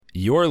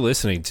You're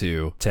listening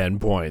to 10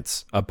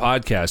 Points, a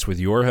podcast with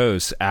your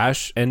hosts,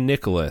 Ash and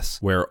Nicholas,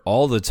 where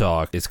all the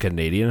talk is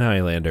Canadian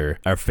Highlander,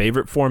 our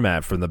favorite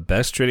format from the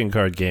best trading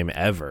card game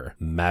ever,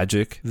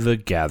 Magic the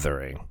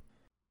Gathering.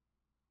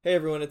 Hey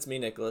everyone, it's me,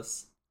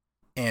 Nicholas.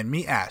 And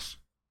me, Ash.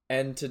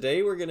 And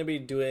today we're going to be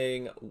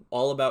doing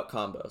all about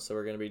combo. So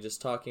we're going to be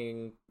just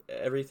talking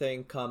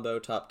everything combo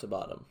top to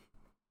bottom.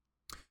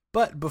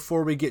 But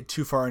before we get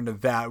too far into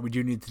that, we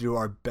do need to do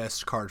our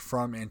best card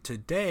from. And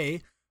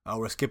today,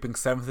 we're skipping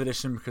 7th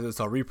edition because it's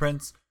all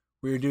reprints.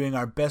 We're doing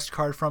our best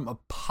card from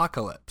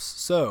Apocalypse.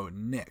 So,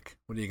 Nick,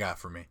 what do you got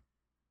for me?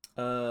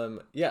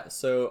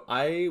 So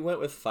I went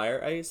with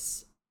Fire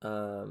Ice.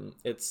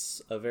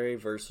 It's a very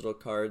versatile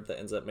card that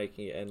ends up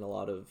making it in a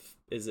lot of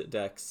Izzet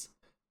decks.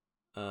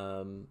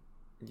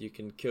 You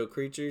can kill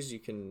creatures, you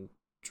can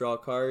draw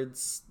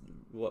cards.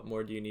 What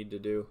more do you need to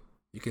do?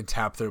 You can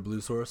tap their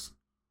blue source.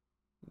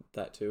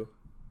 That too.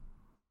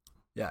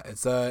 Yeah,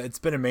 it's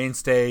been a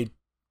mainstay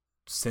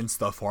since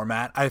the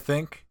format, I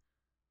think.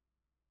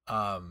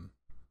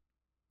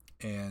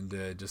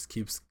 Just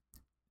keeps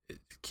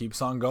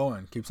on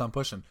going, keeps on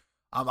pushing.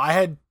 I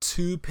had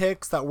 2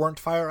 picks that weren't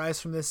Fire Ice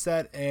from this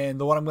set, and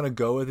the one I'm gonna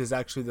go with is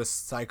actually the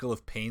Cycle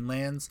of Pain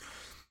lands.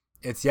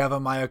 It's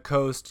Yavimaya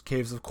Coast,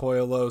 Caves of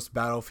Koilos,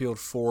 Battlefield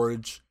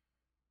Forge,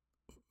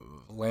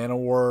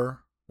 Llanowar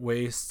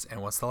Wastes,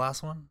 and what's the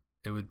last one?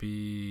 It would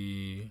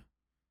be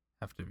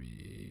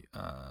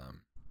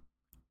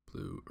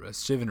Blue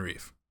Shivan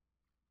Reef.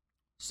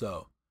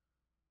 So,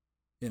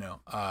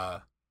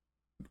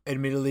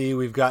 admittedly,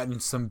 we've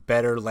gotten some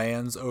better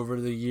lands over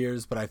the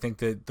years, but I think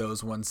that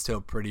those ones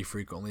still pretty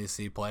frequently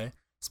see play.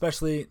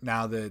 Especially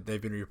now that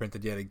they've been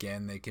reprinted yet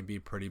again, they can be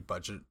pretty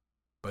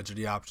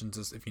budgety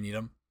options if you need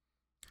them.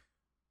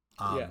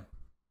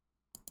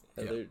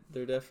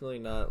 They're definitely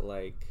not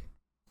like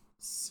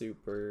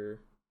super.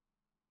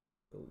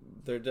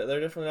 They're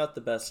definitely not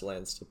the best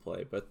lands to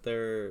play, but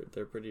they're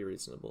pretty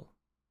reasonable.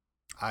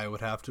 I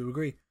would have to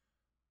agree.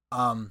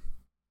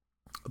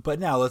 But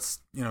now let's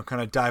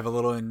kind of dive a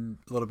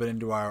little bit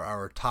into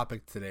our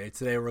topic today.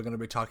 Today we're going to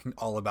be talking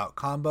all about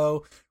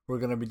combo. We're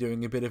going to be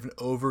doing a bit of an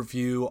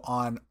overview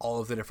on all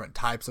of the different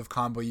types of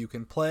combo you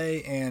can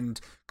play and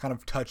kind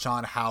of touch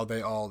on how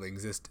they all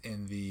exist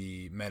in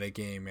the meta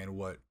game and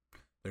what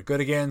they're good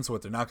against,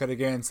 what they're not good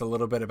against, a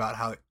little bit about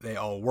how they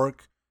all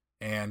work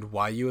and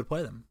why you would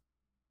play them.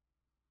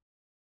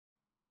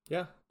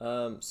 Yeah.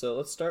 So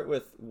let's start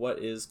with what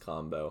is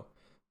combo.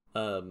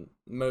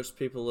 Most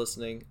people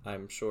listening,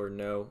 I'm sure,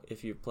 know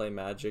if you play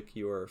Magic,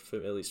 you are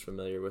at least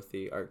familiar with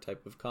the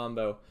archetype of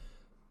combo.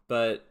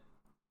 But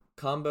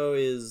combo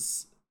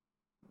is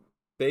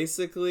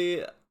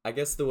basically, I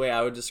guess the way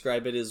I would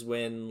describe it is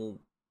when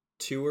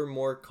 2 or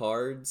more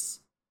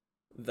cards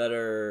that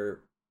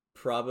are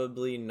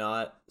probably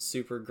not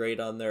super great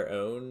on their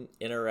own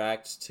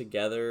interact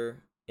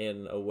together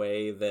in a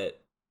way that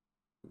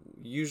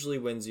usually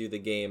wins you the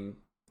game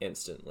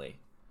instantly.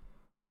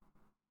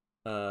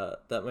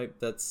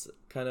 That's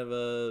kind of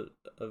a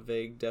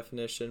vague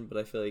definition, but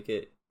I feel like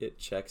it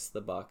checks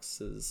the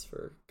boxes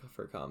for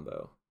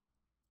combo.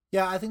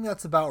 Yeah, I think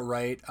that's about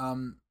right.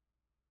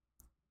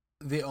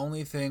 The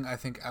only thing I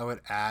think I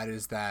would add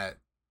is that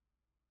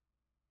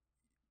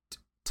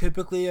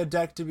typically a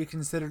deck to be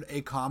considered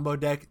a combo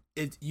deck,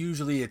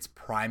 usually its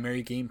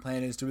primary game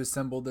plan is to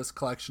assemble this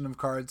collection of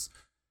cards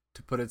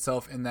to put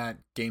itself in that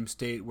game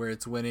state where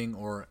it's winning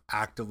or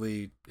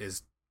actively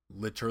is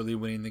literally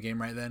winning the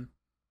game right then.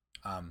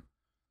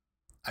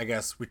 I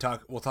guess we'll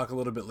talk a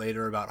little bit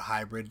later about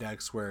hybrid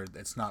decks where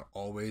it's not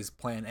always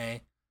plan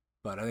A,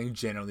 but I think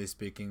generally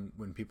speaking,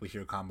 when people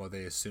hear combo,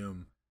 they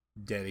assume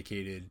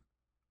dedicated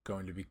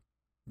going to be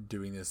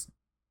doing this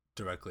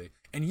directly.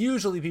 And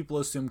usually people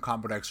assume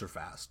combo decks are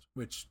fast,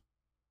 which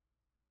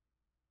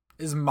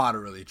is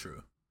moderately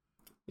true.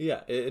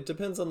 Yeah, it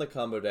depends on the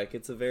combo deck.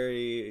 It's a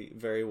very,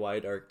 very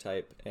wide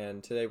archetype,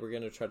 and today we're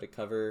going to try to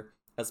cover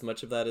as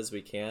much of that as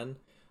we can.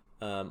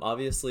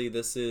 Obviously,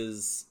 this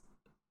is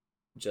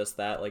just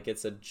that, like,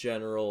 it's a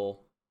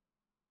general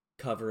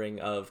covering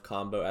of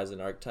combo as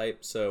an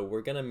archetype, so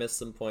we're going to miss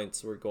some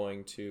points. We're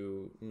going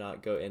to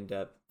not go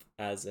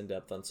as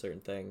in-depth on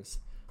certain things.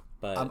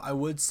 But I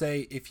would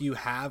say if you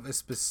have a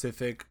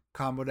specific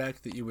combo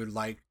deck that you would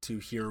like to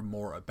hear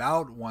more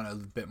about, want a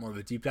bit more of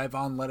a deep dive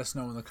on, let us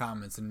know in the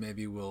comments and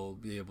maybe we'll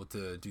be able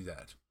to do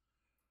that.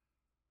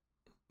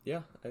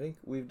 Yeah, I think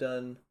we've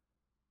done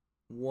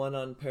one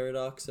on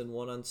Paradox and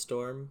one on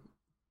Storm.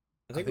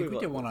 I think we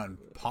did one on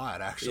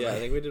Pod, actually. Yeah, I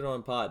think we did one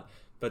on Pod.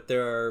 But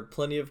there are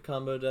plenty of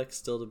combo decks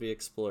still to be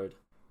explored.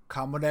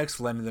 Combo decks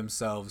lend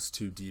themselves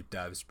to deep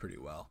dives pretty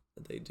well.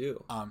 They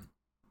do.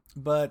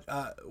 But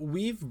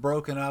we've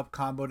broken up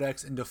combo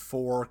decks into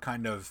 4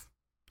 kind of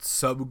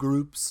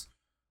subgroups.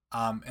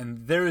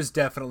 And there is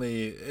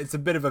definitely, it's a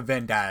bit of a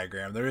Venn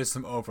diagram. There is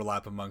some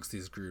overlap amongst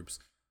these groups.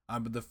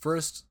 But the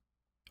first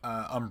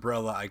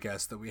umbrella, I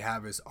guess, that we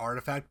have is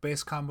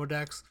artifact-based combo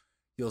decks.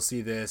 You'll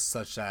see this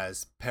such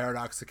as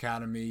Paradox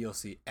Academy. You'll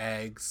see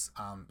Eggs,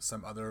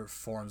 some other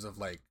forms of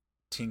like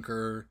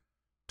Tinker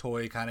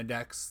toy kind of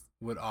decks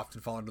would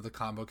often fall into the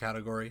combo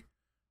category.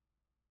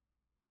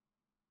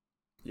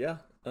 Yeah.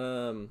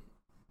 We'll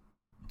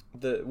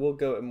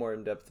go more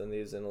in depth on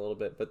these in a little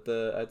bit, but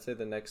I'd say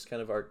the next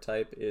kind of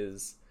archetype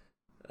is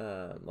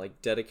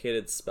like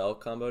dedicated spell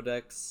combo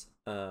decks.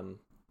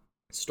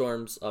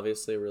 Storm's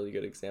obviously a really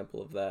good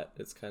example of that.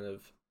 It's kind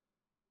of,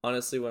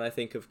 honestly, when I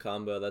think of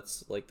combo,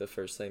 that's like the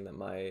first thing that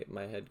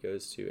my head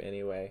goes to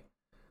anyway.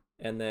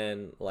 And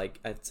then like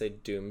I'd say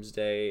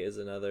Doomsday is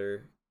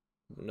another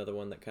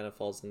one that kind of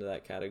falls into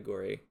that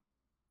category.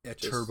 Yeah,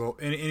 turbo,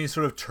 any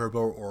sort of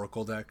turbo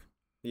Oracle deck.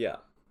 Yeah.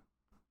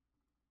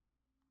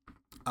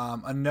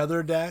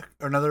 Another deck,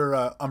 or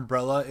another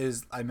umbrella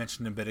is, I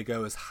mentioned a bit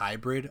ago, is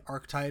hybrid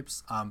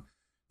archetypes.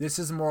 This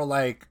is more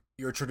like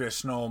your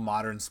traditional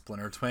modern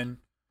Splinter Twin,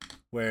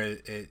 where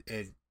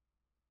it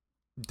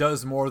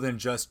does more than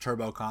just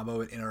turbo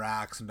combo. It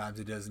interacts. Sometimes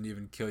it doesn't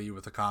even kill you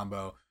with a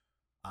combo.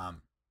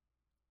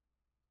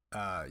 In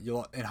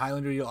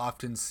Highlander you'll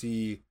often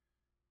see,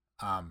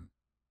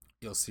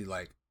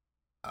 like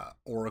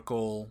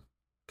Oracle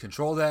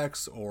control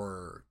decks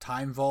or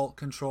Time Vault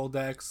control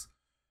decks.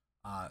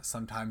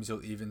 Sometimes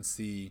you'll even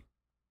see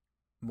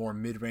more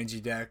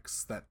mid-rangey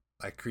decks, that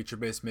like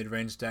creature-based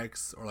mid-range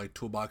decks, or like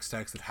toolbox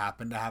decks that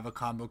happen to have a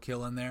combo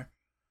kill in there.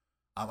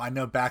 I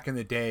know back in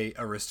the day,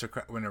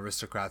 when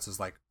Aristocrats was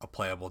like a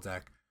playable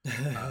deck.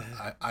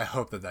 I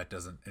hope that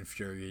doesn't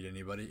infuriate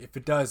anybody. If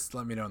it does,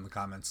 let me know in the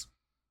comments.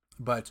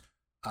 But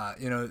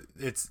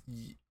its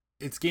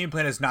game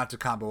plan is not to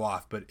combo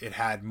off, but it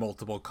had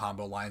multiple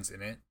combo lines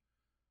in it.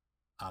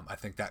 I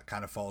think that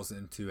kind of falls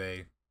into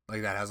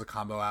that has a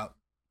combo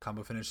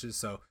finishes.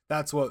 So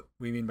that's what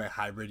we mean by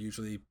hybrid.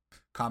 Usually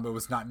combo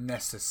is not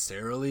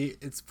necessarily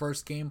its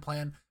first game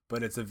plan,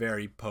 but it's a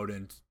very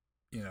potent,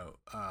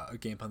 a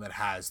game plan that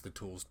has the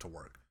tools to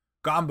work.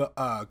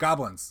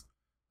 Goblins,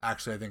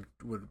 actually, I think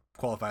would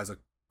qualify as a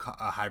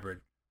hybrid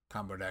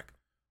combo deck.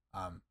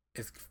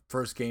 Its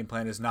first game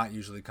plan is not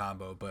usually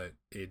combo, but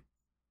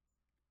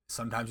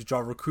sometimes you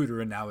draw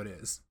Recruiter, and now it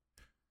is.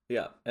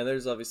 Yeah, and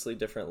there's obviously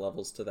different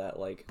levels to that.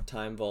 Like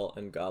Time Vault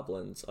and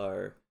Goblins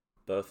are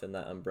both in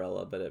that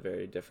umbrella, but at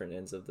very different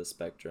ends of the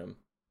spectrum.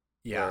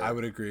 Yeah, I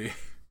would agree.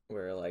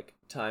 Where like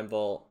Time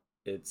Vault,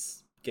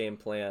 its game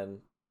plan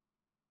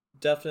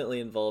definitely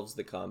involves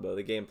the combo.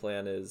 The game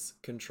plan is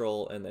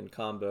control and then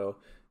combo.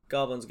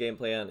 Goblin's game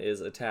plan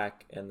is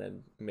attack and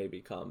then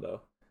maybe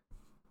combo.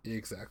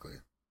 Exactly.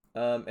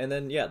 And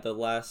then the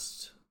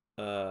last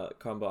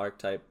combo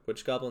archetype,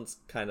 which Goblins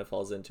kind of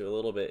falls into a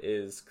little bit,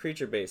 is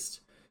creature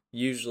based.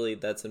 Usually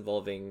that's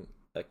involving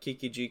a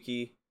Kiki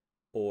Jiki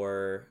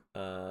or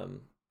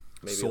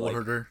maybe Soul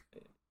Herder.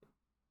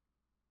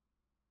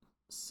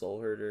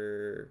 Soul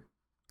Herder.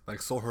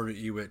 Like Soul Herder,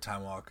 Ewit,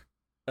 Time Walk.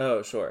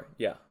 Oh, sure.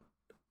 Yeah.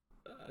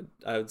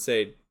 I would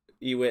say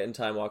Ewit and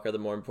Time Walk are the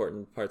more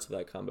important parts of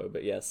that combo,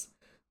 but yes.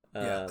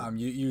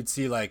 You'd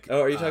see like...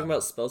 Oh, are you talking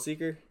about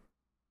Spellseeker?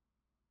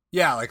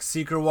 Yeah, like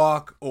Seeker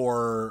Walk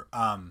or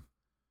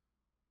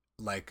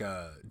like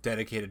a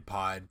dedicated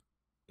pod.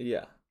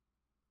 Yeah.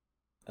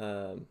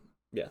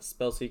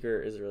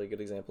 Spellseeker is a really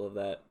good example of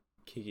that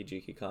Kiki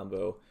Jiki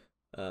combo.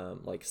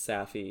 Like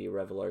Safi,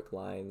 Revelark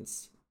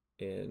lines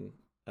in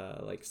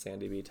like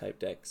Sandy B type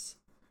decks.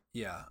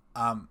 Yeah.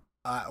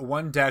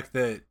 One deck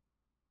that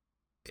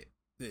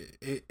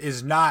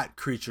is not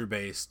creature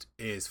based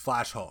is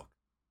Flash Hulk.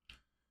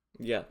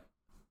 Yeah.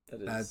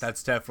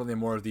 That's definitely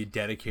more of the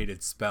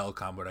dedicated spell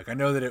combo deck. I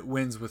know that it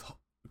wins with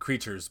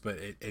creatures, but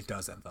it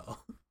doesn't though.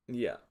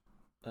 Yeah.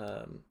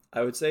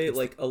 I would say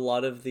like a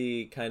lot of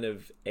the kind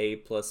of A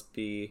plus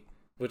B,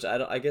 which I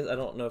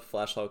don't know if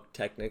Flash Hulk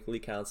technically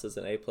counts as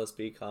an A plus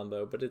B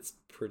combo, but it's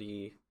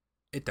pretty.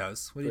 It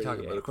does. What are you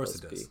talking about? Of course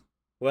it does. B.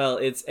 Well,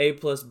 it's A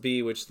plus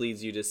B, which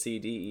leads you to C,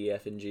 D, E,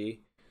 F, and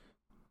G.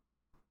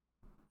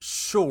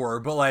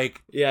 Sure, but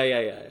like.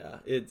 Yeah.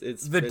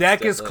 It's the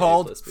deck is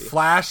called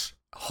Flash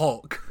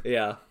Hulk.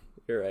 Yeah,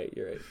 you're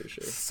right for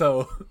sure.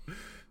 So,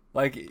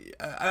 like,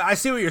 I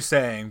see what you're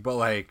saying, but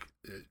like,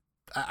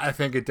 I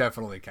think it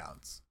definitely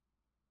counts.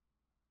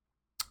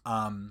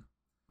 And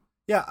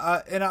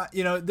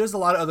there's a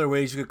lot of other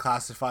ways you could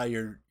classify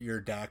your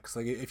decks.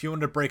 Like, if you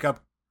wanted to break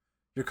up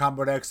your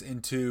combo decks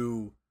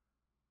into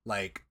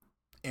like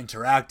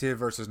interactive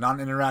versus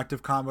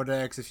non-interactive combo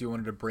decks, if you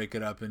wanted to break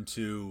it up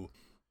into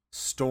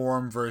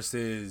Storm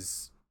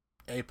versus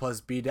A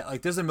plus B deck,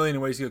 like there's a million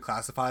ways you could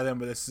classify them,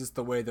 but this is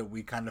the way that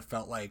we kind of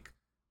felt like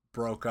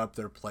broke up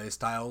their play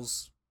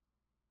styles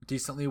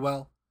decently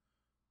well.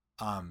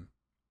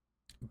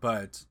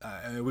 But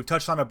we've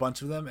touched on a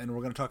bunch of them, and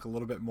we're going to talk a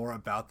little bit more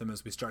about them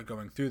as we start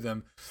going through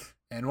them.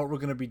 And what we're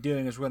going to be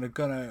doing is we're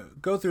going to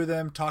go through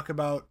them, talk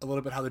about a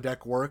little bit how the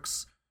deck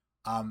works,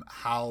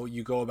 how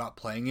you go about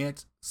playing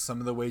it, some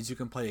of the ways you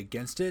can play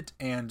against it,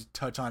 and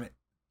touch on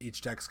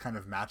each deck's kind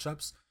of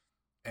matchups,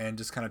 and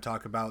just kind of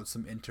talk about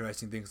some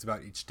interesting things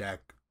about each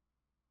deck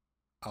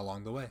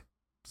along the way.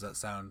 Does that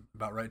sound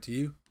about right to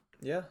you?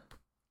 Yeah.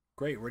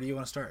 Great. Where do you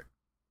want to start?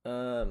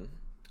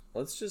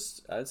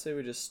 I'd say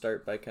we just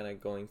start by kind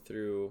of going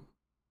through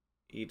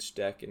each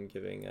deck and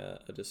giving a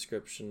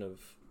description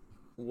of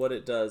what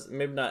it does.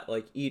 Maybe not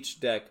like each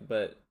deck,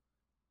 but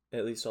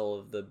at least all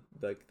of the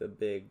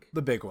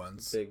big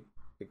ones,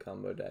 big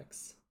combo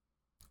decks.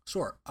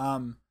 Sure.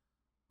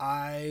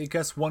 I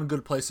guess one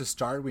good place to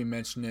start, we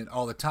mention it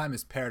all the time,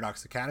 is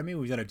Paradox Academy.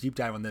 We've done a deep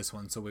dive on this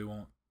one, so we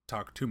won't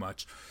talk too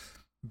much.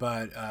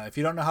 But if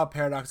you don't know how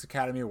Paradox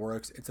Academy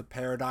works, it's a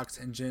Paradox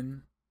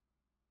engine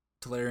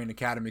Tolarian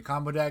Academy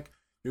combo deck.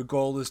 Your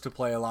goal is to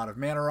play a lot of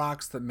mana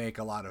rocks that make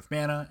a lot of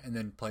mana, and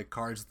then play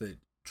cards that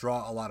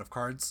draw a lot of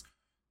cards.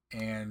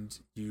 And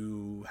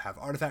you have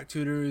artifact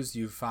tutors.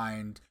 You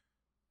find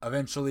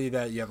eventually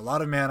that you have a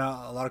lot of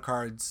mana, a lot of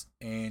cards,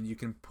 and you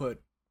can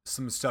put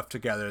some stuff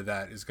together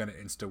that is going to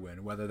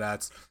insta-win, whether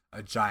that's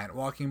a giant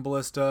walking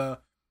ballista,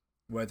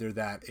 whether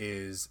that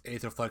is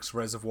Aetherflex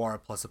Reservoir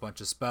plus a bunch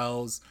of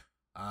spells.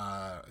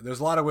 There's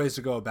a lot of ways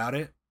to go about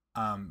it,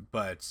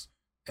 but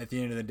at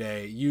the end of the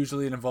day,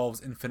 usually it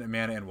involves infinite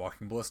mana and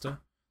walking ballista,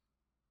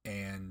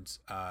 and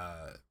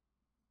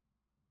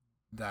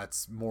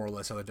that's more or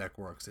less how the deck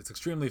works. It's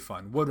extremely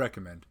fun. Would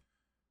recommend.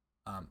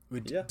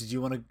 Do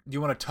you want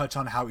to touch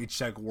on how each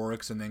deck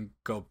works and then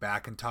go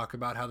back and talk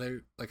about how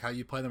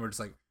you play them, or just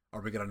like, are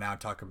we gonna now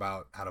talk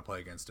about how to play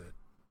against it?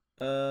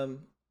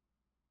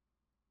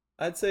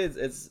 I'd say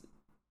it's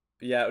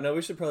yeah. No,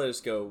 we should probably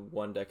just go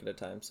one deck at a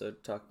time. So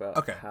talk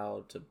about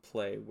how to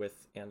play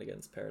with and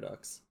against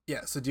Paradox.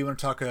 Yeah. So do you want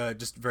to talk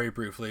just very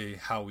briefly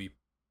how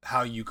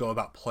you go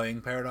about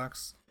playing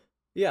Paradox?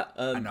 Yeah.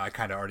 I know I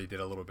kind of already did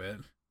a little bit.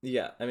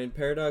 Yeah. I mean,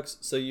 Paradox.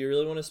 So you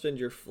really want to spend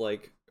your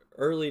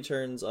early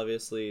turns,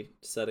 obviously,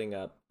 setting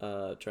up,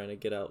 trying to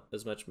get out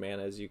as much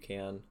mana as you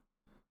can.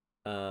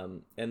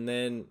 And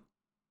then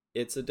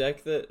it's a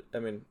deck that, I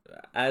mean,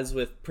 as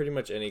with pretty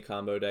much any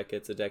combo deck,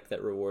 it's a deck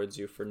that rewards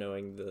you for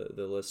knowing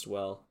the list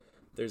well.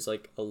 There's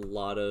like a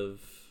lot of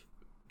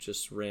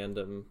just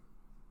random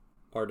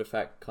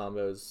artifact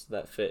combos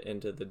that fit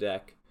into the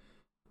deck.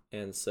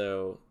 And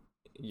so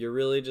you're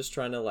really just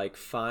trying to like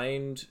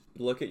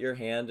look at your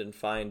hand and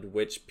find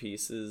which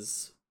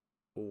pieces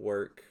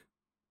work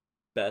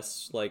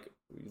best. Like,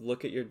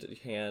 look at your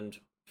hand,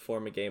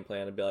 form a game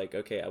plan, and be like,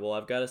 okay, well,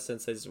 I've got a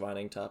Sensei's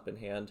Divining Top in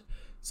hand,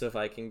 so if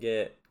I can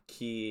get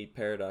key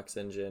Paradox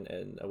Engine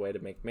and a way to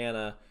make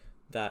mana,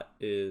 that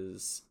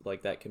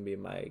can be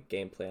my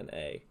game plan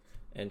A,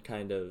 and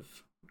kind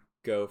of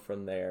go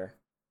from there.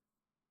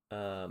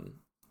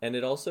 And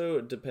it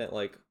also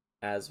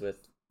as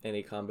with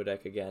any combo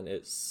deck, again,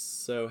 it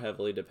so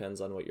heavily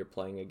depends on what you're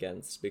playing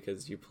against,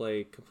 because you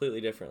play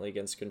completely differently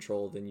against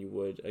control than you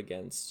would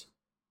against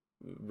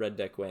red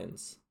deck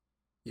wins.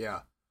 Yeah.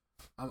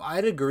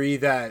 I'd agree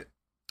that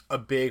a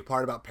big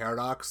part about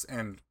Paradox,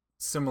 and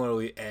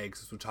similarly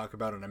eggs, as we'll talk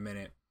about in a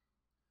minute,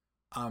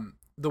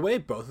 the way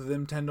both of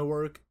them tend to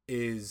work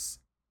is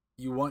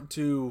you want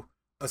to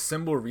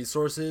assemble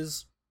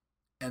resources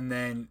and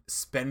then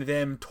spend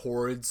them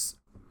towards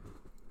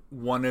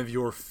one of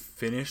your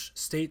finish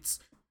states,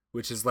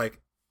 which is like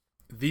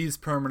these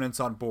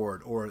permanents on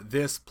board, or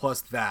this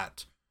plus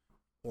that,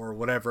 or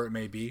whatever it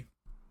may be.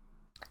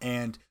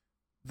 And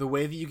the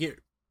way that you get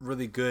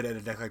really good at a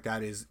deck like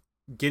that is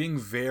getting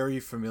very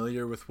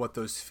familiar with what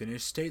those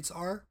finish states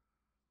are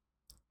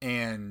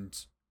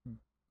and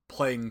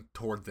playing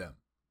toward them.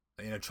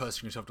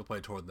 Trusting yourself to play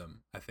toward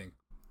them, I think,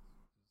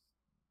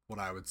 what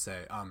I would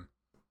say.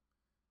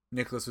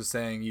 Nicholas was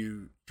saying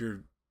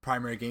your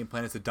primary game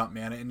plan is to dump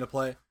mana into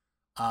play.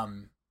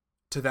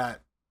 To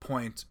that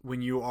point,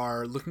 when you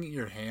are looking at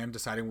your hand,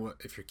 deciding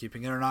if you're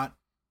keeping it or not,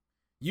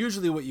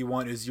 usually what you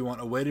want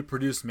a way to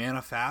produce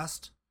mana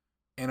fast,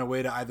 and a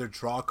way to either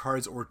draw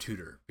cards or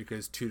tutor,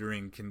 because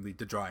tutoring can lead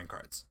to drawing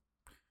cards.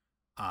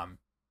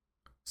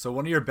 So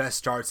one of your best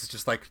starts is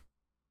just like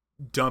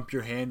dump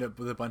your hand up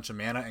with a bunch of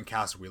mana and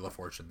cast Wheel of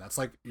Fortune. That's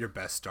like your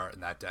best start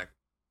in that deck.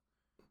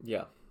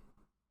 Yeah.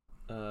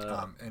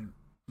 And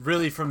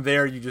really from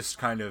there you just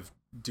kind of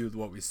do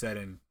what we said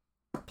and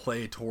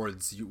play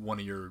towards one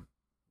of your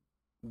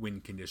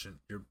win condition,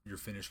 your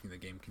finishing the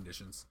game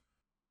conditions.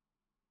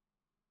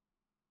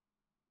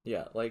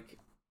 Yeah, like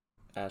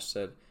Ash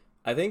said,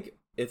 I think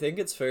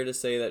it's fair to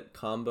say that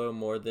combo,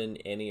 more than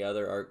any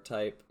other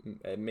archetype,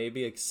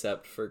 maybe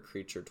except for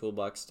creature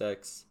toolbox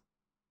decks,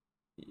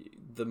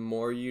 the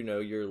more you know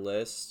your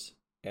list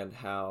and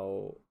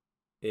how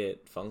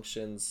it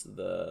functions,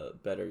 the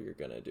better you're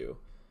gonna do.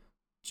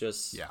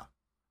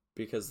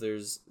 Because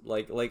there's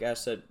like Ash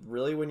said,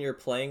 really, when you're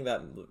playing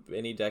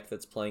any deck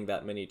that's playing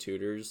that many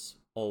tutors,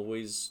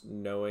 always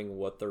knowing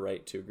what the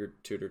right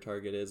tutor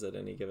target is at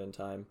any given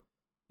time,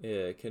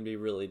 it can be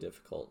really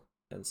difficult.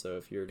 And so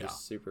if you're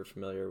just super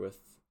familiar with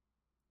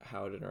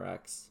how it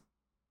interacts,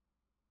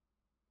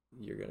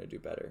 you're going to do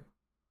better.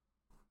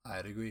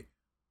 I'd agree.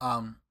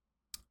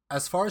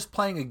 As far as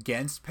playing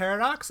against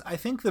Paradox, I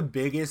think the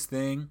biggest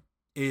thing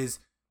is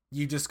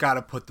you just got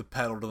to put the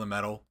pedal to the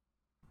metal.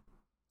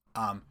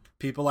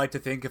 People like to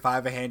think if I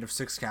have a hand of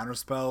 6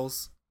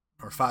 counterspells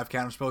or 5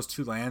 counterspells,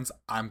 2 lands,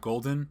 I'm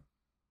golden.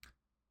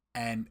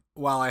 And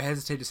while I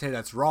hesitate to say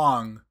that's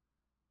wrong,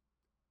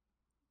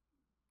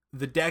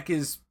 the deck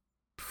is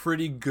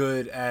pretty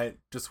good at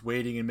just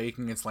waiting and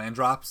making its land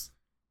drops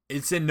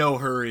it's in no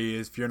hurry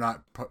if you're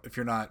not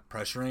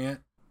pressuring it.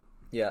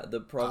 Yeah,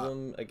 the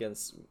problem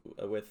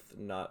with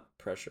not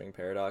pressuring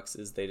Paradox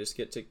is they just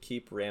get to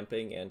keep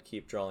ramping and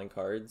keep drawing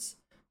cards,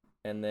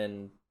 and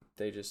then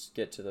they just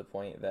get to the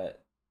point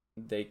that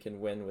they can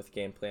win with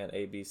game plan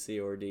A, B, C,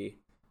 or D,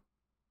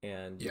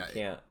 and you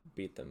can't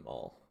beat them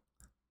all.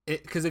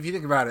 Because if you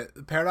think about it,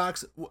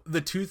 Paradox,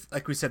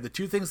 like we said, the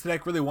two things the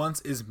deck really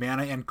wants is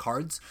mana and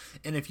cards,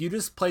 and if you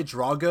just play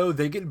Drago,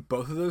 they get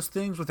both of those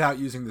things without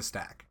using the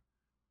stack.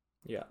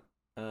 Yeah.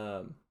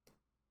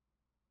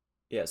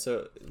 Yeah,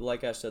 so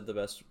like I said, the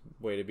best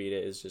way to beat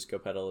it is just go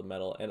pedal to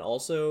metal. And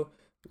also,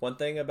 one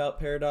thing about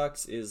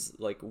Paradox is,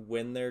 like,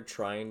 when they're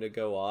trying to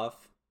go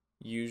off,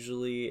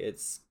 usually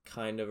it's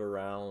kind of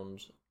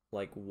around,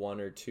 like,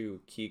 1 or 2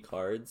 key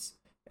cards.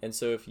 And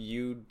so if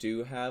you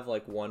do have,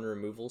 like, 1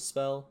 removal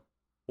spell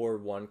or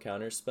 1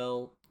 counter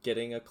spell,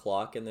 getting a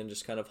clock and then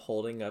just kind of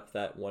holding up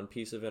that one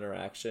piece of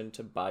interaction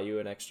to buy you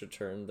an extra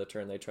turn the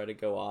turn they try to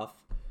go off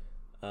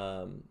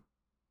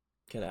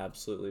can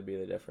absolutely be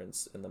the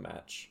difference in the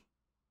match.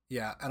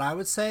 Yeah, and I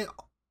would say,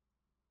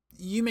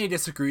 you may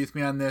disagree with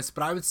me on this,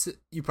 but I would say,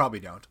 you probably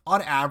don't.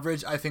 On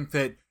average, I think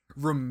that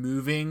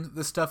removing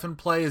the stuff in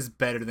play is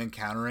better than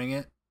countering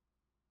it.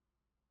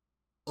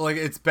 Like,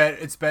 it's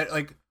better,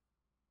 like,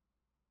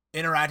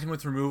 interacting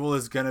with removal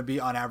is going to be,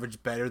 on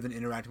average, better than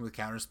interacting with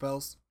counter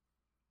spells.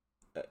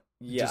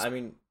 I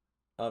mean,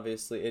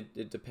 obviously,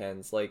 it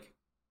depends. Like,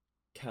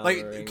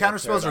 countering counter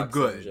spells are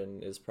good.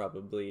 Is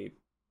probably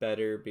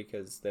better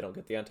because they don't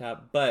get the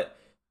untap, but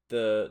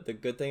the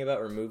good thing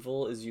about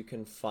removal is you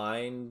can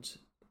find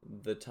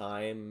the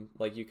time,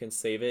 like, you can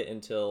save it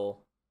until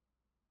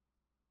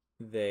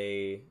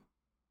they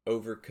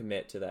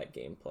overcommit to that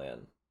game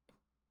plan.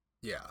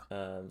 Yeah.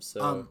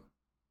 And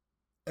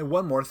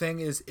one more thing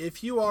is,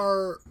 if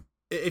you're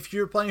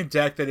playing a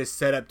deck that is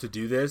set up to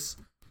do this,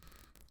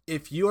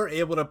 if you are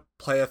able to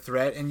play a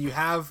threat and you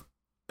have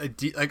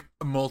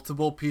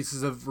multiple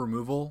pieces of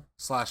removal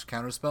 /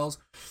 counter spells,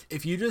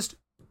 if you just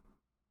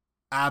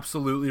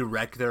absolutely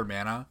wreck their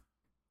mana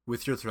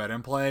with your threat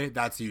in play,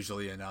 that's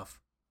usually enough.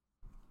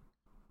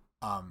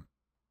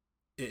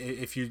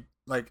 If you,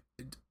 like,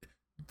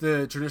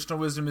 the traditional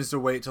wisdom is to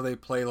wait till they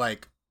play,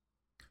 like,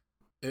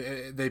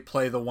 they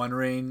play the One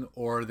Ring,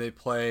 or they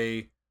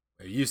play,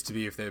 it used to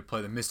be if they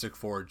play the Mystic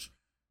Forge,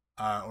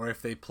 or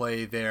if they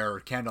play their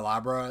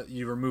Candelabra,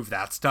 you remove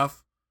that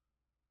stuff,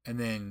 and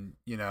then,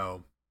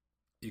 you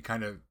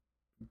kind of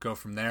go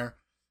from there.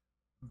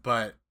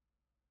 But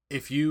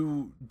if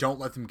you don't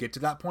let them get to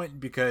that point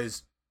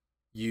because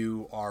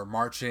you are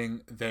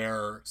marching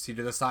their Seed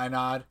of the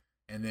Synod,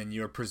 and then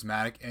you're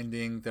prismatic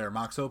ending their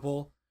Mox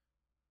Opal,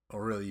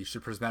 or really, you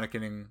should prismatic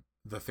ending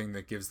the thing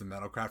that gives the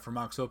Metalcraft for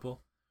Mox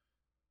Opal.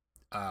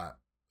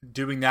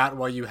 Doing that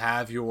while you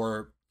have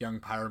your Young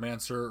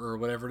Pyromancer or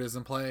whatever it is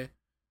in play,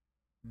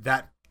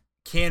 that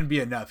can be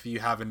enough if you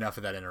have enough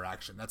of that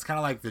interaction. That's kind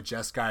of like the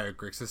Jeskai or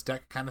Grixis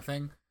deck kind of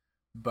thing,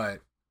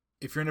 but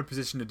if you're in a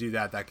position to do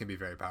that, that can be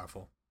very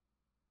powerful.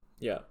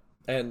 Yeah,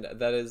 and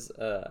that is,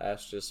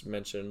 Ash just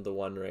mentioned the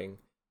One Ring,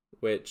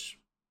 which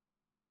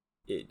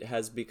it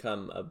has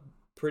become a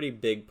pretty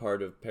big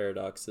part of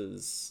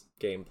Paradox's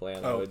game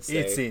plan, I would say.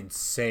 It's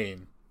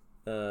insane.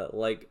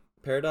 Like,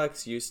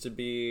 Paradox used to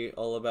be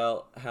all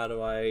about, how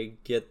do I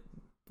get,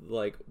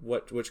 like,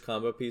 which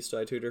combo piece do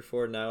I tutor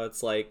for? Now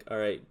it's like, all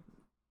right,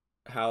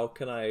 how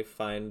can I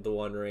find the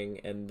One Ring,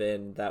 and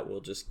then that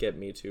will just get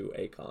me to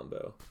a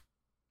combo.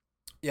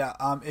 Yeah,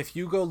 if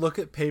you go look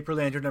at Paper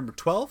Lantern number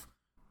 12,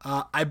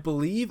 I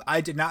believe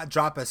I did not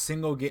drop a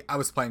single game. I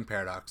was playing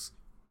Paradox,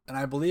 and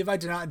I believe I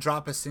did not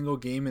drop a single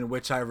game in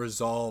which I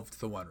resolved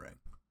the One Ring.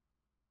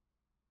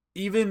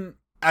 Even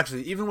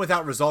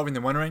without resolving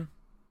the One Ring,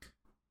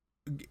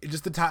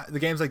 just the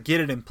games like get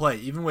it in play,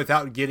 even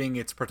without getting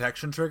its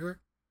protection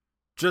trigger,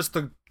 just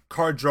the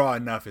card draw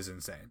enough is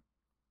insane.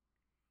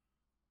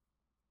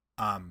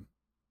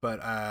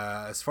 But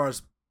as far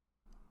as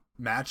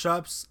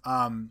matchups,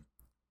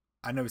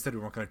 I know we said we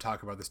weren't going to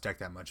talk about this deck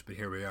that much, but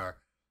here we are.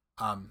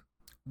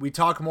 We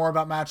talk more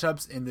about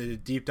matchups in the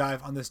deep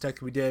dive on this deck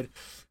that we did,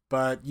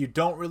 but you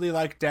don't really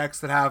like decks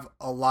that have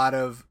a lot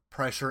of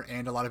pressure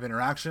and a lot of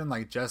interaction,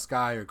 like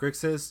Jeskai or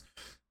Grixis.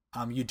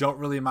 You don't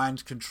really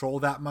mind control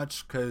that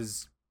much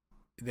because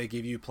they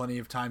give you plenty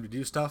of time to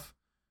do stuff.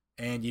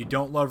 And you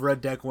don't love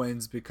red deck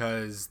wins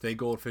because they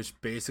goldfish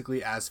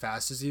basically as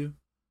fast as you,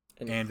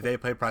 and they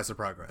play Price of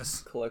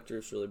Progress. Collector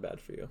is really bad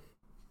for you.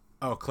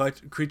 Oh,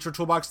 creature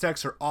toolbox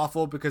decks are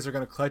awful because they're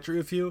going to collector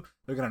with you,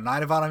 they're going to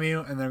Night of Autumn you,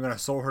 and they're going to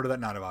Soul Herder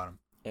that Night of Autumn.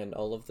 And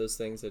all of those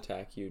things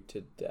attack you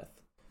to death.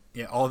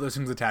 Yeah, all of those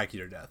things attack you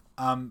to death.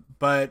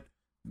 But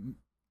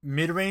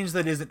mid-range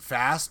that isn't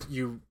fast,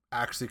 you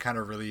actually kind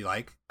of really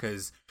like,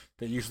 because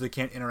they usually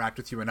can't interact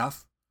with you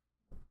enough,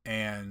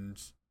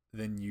 and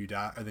then you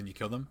die, or then you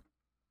kill them.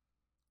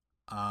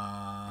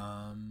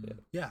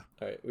 Yeah.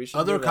 All right, we should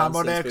other move combo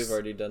on since decks. We've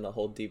already done a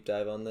whole deep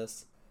dive on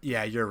this.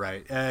 Yeah, you're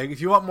right.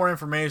 If you want more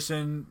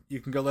information,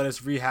 you can go let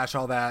us rehash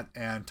all that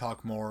and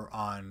talk more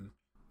on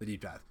the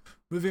deep dive.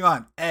 Moving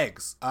on,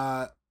 eggs.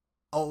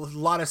 a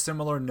lot of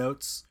similar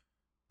notes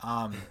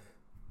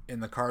in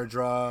the card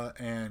draw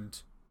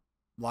and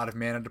a lot of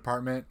mana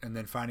department, and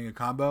then finding a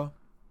combo.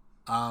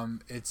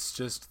 It's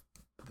just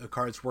the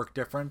cards work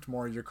different.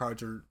 More of your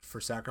cards are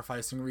for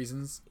sacrificing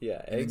reasons.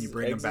 Yeah, and then you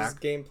bring them back.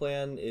 Game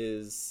plan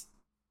is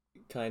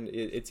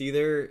it's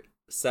either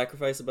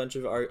sacrifice a bunch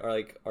of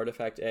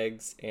artifact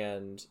eggs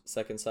and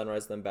second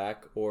sunrise them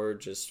back, or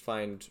just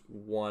find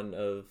one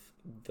of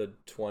the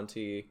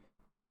 20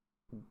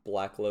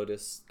 Black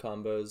Lotus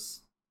combos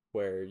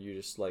where you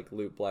just like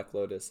loop Black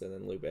Lotus and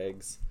then loop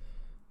eggs.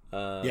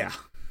 Yeah.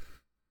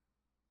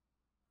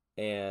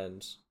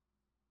 And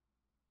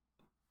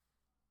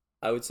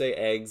I would say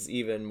eggs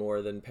even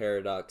more than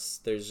Paradox.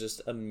 There's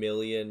just a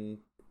million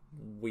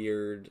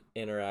weird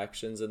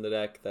interactions in the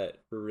deck that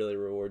really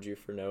reward you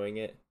for knowing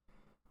it.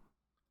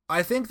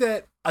 I think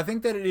that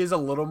it is a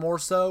little more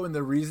so, and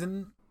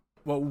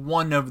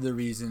one of the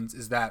reasons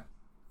is that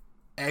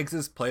eggs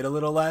is played a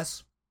little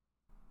less.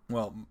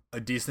 Well, a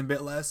decent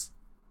bit less.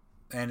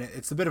 And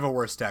it's a bit of a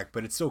worse deck,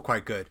 but it's still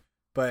quite good.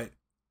 But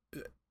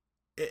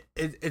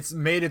it's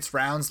made its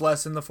rounds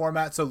less in the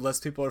format, so less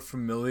people are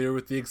familiar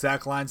with the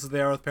exact lines as they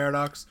are with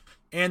Paradox.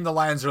 And the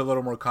lines are a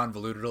little more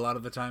convoluted a lot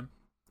of the time.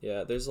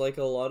 Yeah, there's like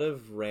a lot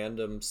of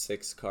random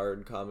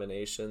 6-card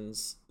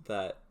combinations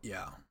that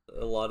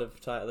a lot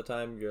of the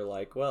time you're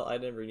like, well, I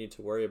never need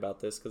to worry about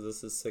this because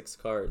this is 6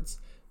 cards.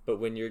 But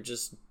when you're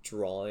just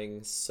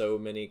drawing so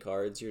many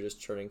cards, you're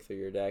just churning through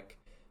your deck.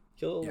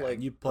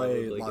 You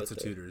play lots of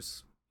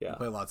tutors. Yeah. You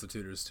play lots of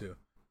tutors too.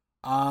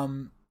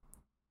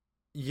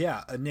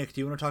 Nick,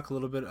 do you want to talk a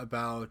little bit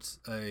about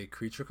a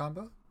creature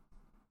combo?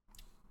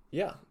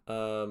 Yeah.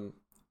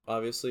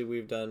 Obviously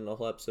we've done a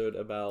whole episode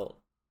about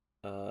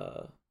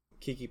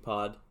Kiki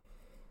Pod.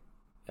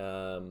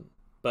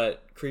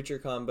 But creature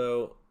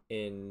combo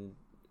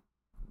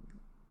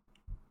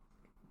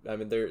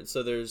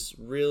there's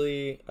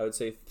really, I would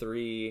say,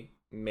 3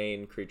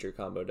 main creature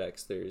combo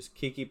decks. There's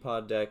Kiki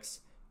Pod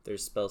decks,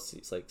 there's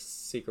like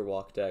Seeker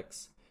Walk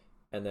decks,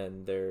 and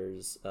then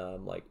there's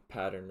like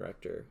Pattern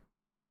Rector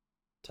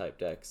type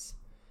decks.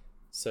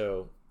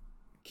 So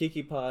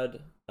Kiki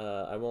Pod,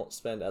 I won't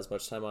spend as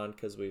much time on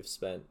because we've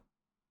spent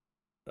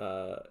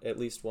at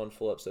least one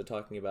full episode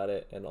talking about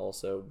it, and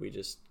also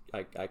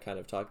I kind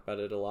of talk about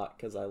it a lot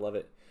because I love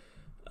it.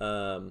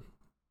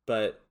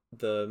 But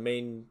the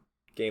main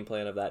game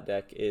plan of that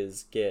deck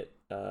is get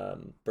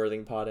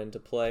Birthing Pod into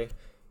play,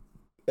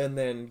 and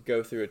then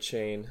go through a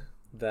chain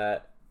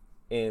that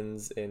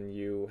ends in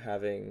you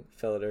having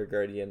Felidar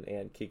Guardian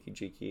and Kiki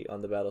Jiki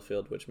on the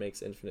battlefield, which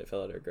makes infinite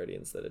Felidar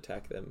Guardians that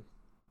attack them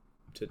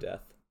to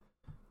death.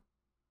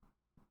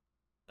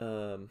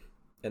 And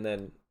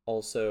then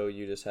also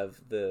you just have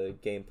the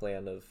game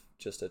plan of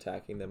just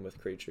attacking them with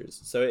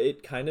creatures. So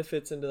it kind of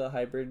fits into the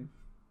hybrid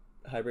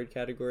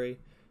category,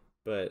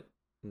 but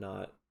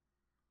not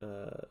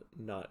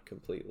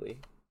completely.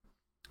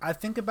 I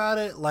think about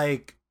it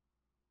like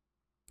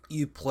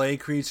you play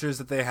creatures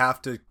that they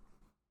have to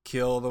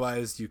kill,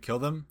 otherwise you kill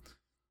them,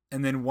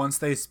 and then once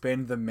they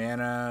spend the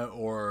mana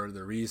or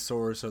the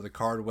resource or the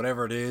card,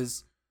 whatever it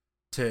is,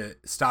 to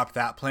stop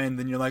that plan,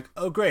 then you're like,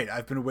 oh great,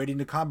 I've been waiting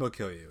to combo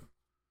kill you.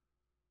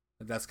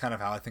 That's kind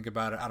of how I think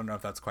about it. I don't know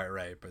if that's quite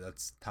right, but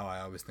that's how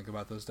I always think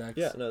about those decks.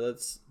 Yeah, no,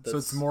 that's... So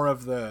it's more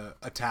of the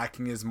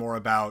attacking is more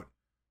about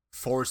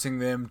forcing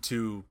them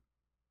to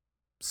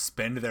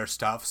spend their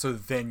stuff, so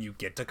then you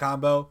get to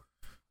combo,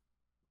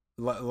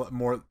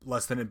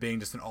 less than it being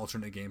just an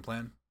alternate game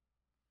plan.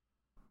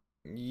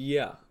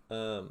 Yeah,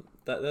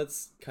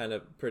 that's kind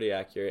of pretty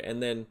accurate.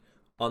 And then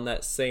on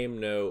that same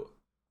note,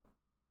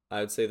 I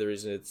would say the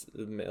reason it's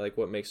like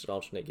what makes it an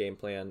alternate game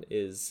plan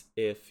is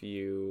if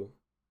you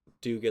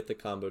do get the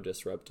combo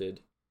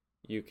disrupted,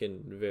 you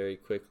can very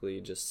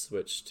quickly just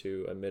switch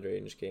to a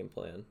mid-range game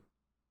plan.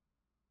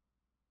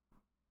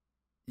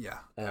 Yeah,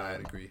 I'd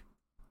agree.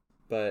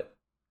 But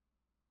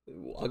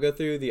I'll go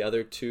through the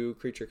other 2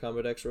 creature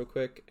combo decks real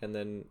quick, and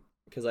then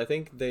because I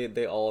think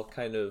they all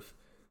kind of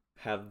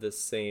have the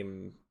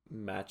same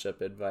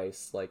matchup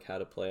advice, like how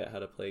to play it, how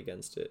to play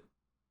against it,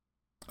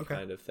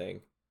 kind of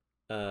thing.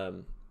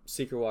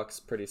 Seeker Walk's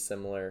pretty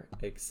similar,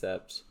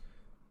 except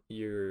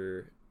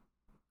your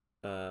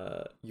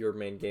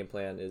main game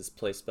plan is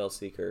play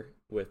Spellseeker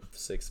with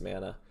 6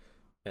 mana,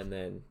 and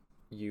then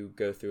you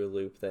go through a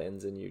loop that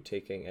ends in you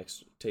taking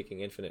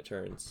infinite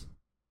turns.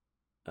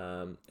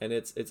 And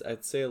it's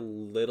I'd say a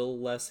little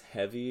less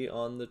heavy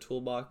on the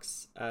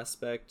toolbox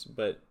aspect,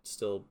 but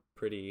still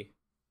pretty.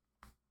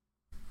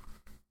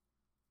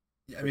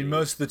 Yeah, I mean,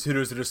 most of the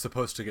tutors are just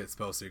supposed to get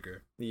Spellseeker.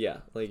 Yeah,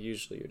 like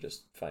usually you're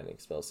just finding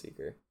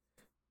Spellseeker.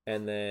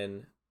 And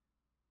then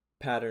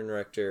Pattern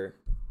Rector,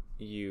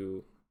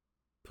 you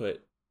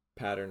put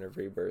Pattern of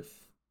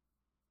Rebirth.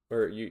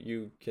 Or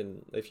you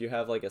can, if you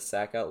have like a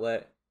sack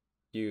outlet,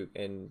 you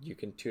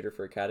can tutor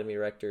for Academy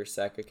Rector,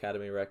 sack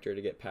Academy Rector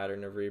to get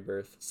Pattern of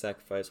Rebirth,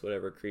 sacrifice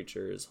whatever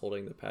creature is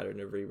holding the Pattern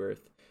of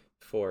Rebirth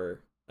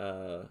for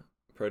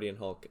Protean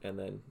Hulk, and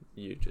then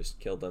you just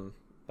kill them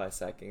by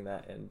sacking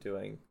that and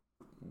doing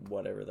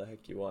whatever the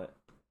heck you want.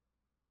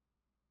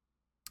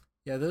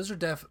 Yeah, those are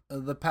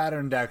the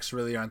pattern decks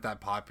really aren't that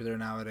popular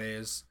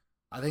nowadays.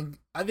 I think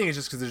it's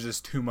just because there's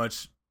just too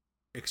much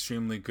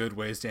extremely good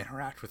ways to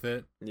interact with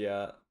it.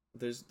 Yeah,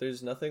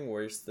 there's nothing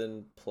worse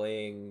than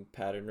playing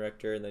Pattern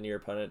Rector and then your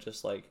opponent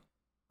just like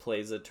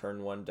plays a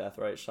turn one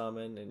Deathrite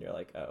Shaman and you're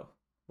like, oh,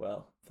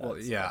 well, Well,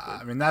 that's yeah,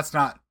 not I mean that's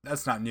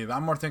not new.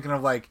 I'm more thinking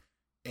of like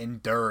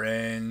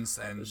Endurance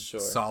and Sure.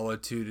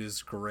 Solitude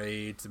is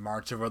great.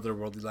 March of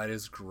Otherworldly Light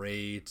is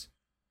great.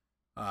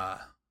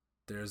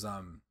 There's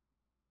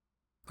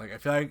like I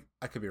feel like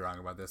I could be wrong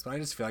about this, but I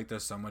just feel like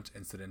there's so much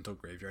incidental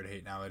graveyard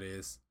hate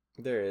nowadays.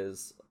 There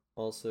is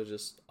also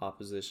just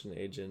opposition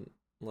agent.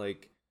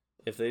 Like,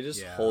 if they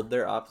just Yeah. hold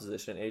their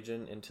opposition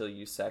agent until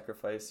you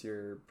sacrifice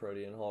your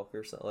Protean Hulk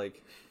or something,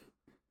 like,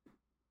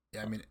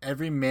 Yeah, I mean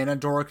every Mana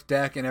Dork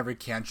deck and every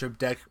Cantrip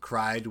deck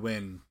cried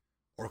when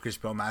Orcish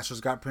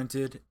Bowmasters got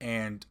printed,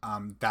 and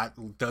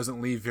that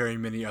doesn't leave very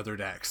many other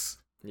decks.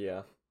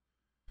 yeah.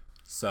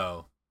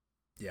 So,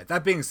 yeah,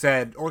 that being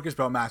said, Orcish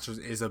Bowmasters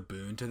is a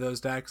boon to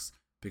those decks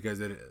because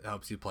it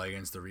helps you play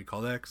against the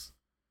recall decks.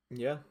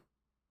 Yeah.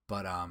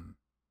 But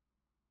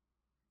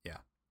yeah.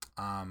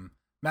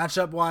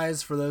 Matchup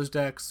wise for those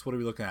decks, what are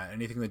we looking at?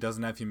 Anything that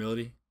doesn't have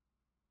humility?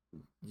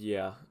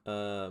 Yeah.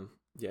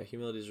 Yeah,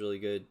 Humility is really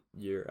good.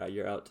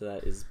 You're out to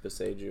that is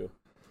Beseju.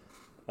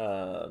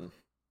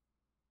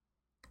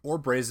 Or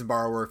Brazen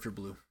Borrower if you're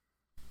blue.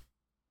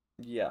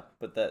 Yeah,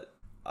 but that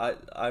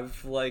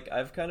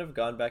I've kind of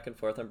gone back and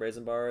forth on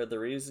Brazen Borrower. The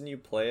reason you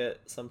play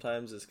it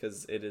sometimes is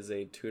because it is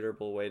a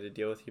tutorable way to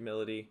deal with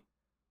Humility.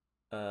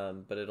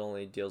 But it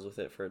only deals with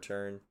it for a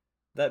turn.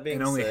 That being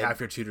And only said, half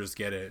your tutors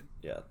get it.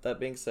 yeah, that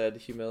being said,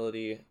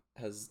 Humility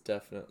has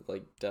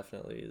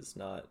definitely is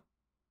not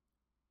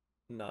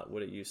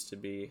what it used to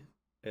be,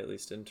 at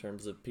least in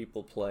terms of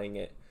people playing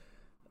it.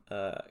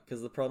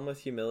 Because the problem with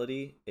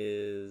Humility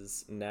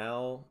is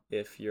now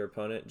if your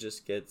opponent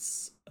just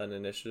gets an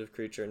initiative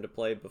creature into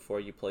play before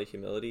you play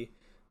Humility,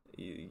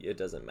 it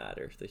doesn't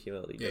matter. The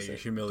Humility doesn't your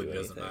humility do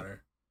doesn't anything.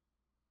 matter.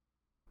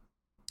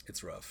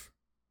 It's rough.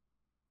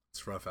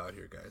 It's rough out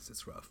here, guys.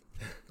 It's rough.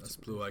 Us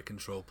blue-eye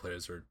control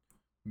players are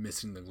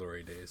missing the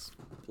glory days.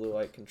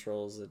 Blue-White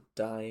controls a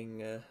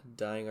dying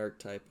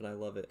archetype, and I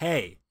love it.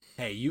 Hey,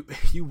 you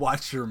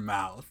watch your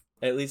mouth.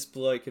 At least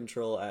Blue-White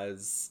control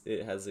as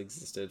it has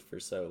existed for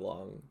so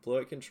long.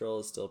 Blue-White control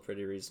is still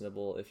pretty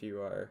reasonable if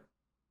you are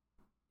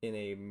in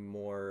a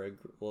more,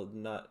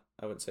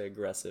 I wouldn't say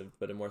aggressive,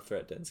 but a more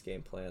threat-dense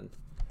game plan.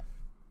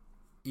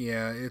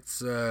 Yeah,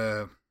 it's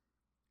a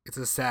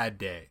sad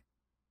day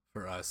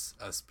for us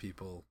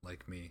people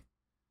like me.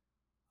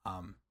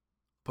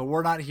 But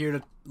we're not here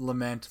to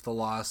lament the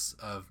loss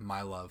of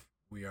my love.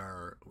 We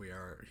are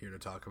here to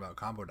talk about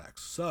combo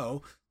decks.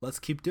 So let's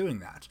keep doing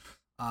that.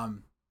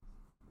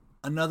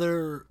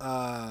 Another,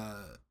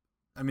 I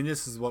mean,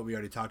 this is what we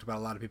already talked about.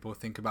 A lot of people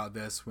think about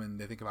this when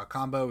they think about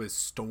combo is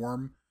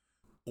Storm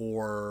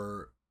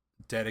or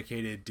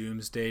dedicated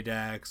Doomsday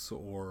decks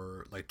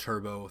or like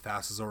Turbo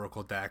Thassa's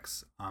Oracle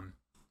decks.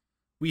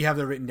 We have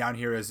them written down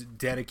here as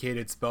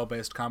dedicated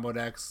spell-based combo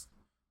decks.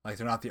 Like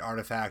they're not the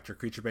artifact or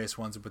creature-based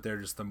ones, but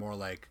they're just the more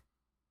like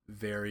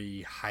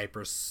very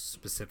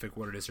hyper-specific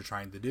what it is you're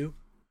trying to do.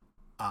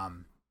 I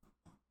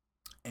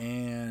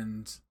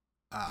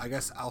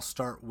guess I'll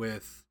start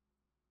with.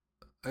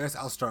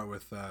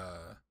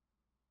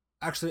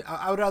 Actually,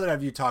 I would rather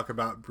have you talk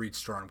about Breach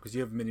Storm because you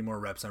have many more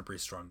reps on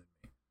Breach Storm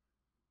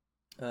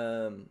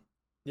than me.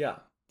 Yeah.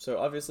 So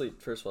obviously,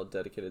 first of all,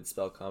 dedicated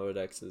spell combo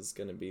decks is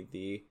going to be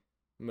the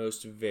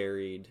most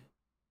varied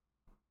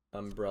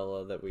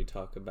umbrella that we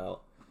talk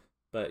about.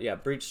 But yeah,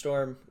 Breach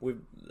Storm,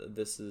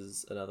 this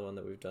is another one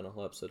that we've done a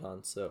whole episode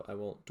on, so I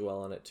won't dwell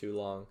on it too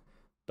long.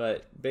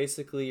 But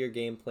basically your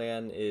game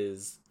plan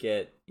is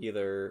you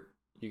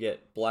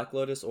get Black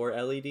Lotus or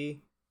LED,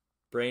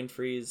 Brain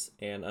Freeze,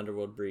 and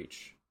Underworld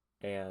Breach.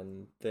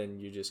 And then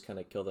you just kind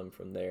of kill them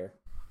from there.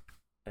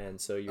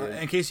 And so you're...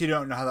 in case you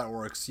don't know how that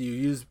works, you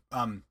use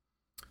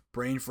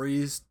Brain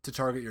Freeze to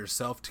target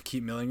yourself to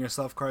keep milling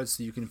yourself cards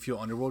so you can fuel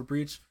Underworld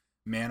Breach,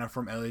 mana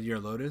from LED or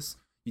Lotus.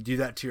 You do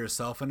that to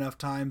yourself enough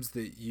times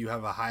that you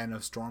have a high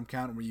enough storm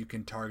count where you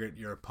can target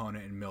your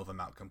opponent and mill them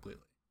out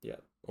completely. Yeah,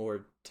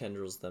 or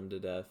tendrils them to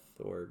death,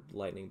 or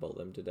lightning bolt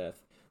them to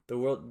death. The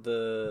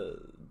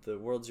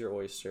world's your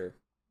oyster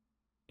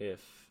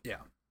if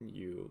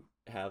you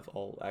have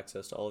all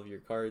access to all of your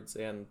cards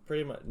and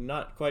pretty much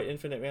not quite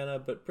infinite mana,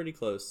 but pretty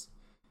close.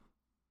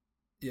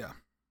 Yeah,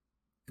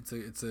 it's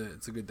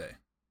a good day.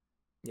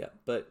 Yeah,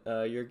 but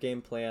your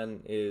game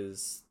plan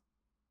is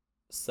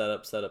set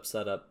up,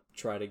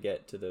 try to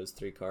get to those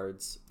 3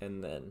 cards,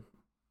 and then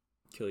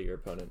kill your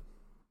opponent.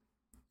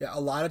 Yeah,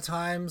 a lot of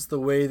times the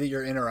way that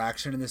your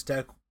interaction in this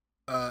deck,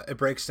 it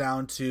breaks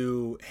down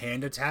to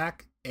hand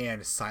attack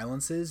and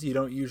silences. You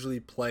don't usually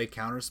play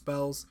counter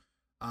spells.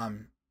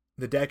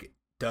 The deck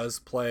does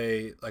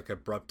play like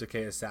Abrupt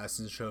Decay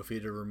Assassin's Trophy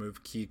to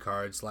remove key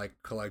cards like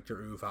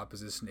Collector Oof,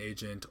 Opposition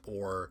Agent,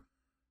 or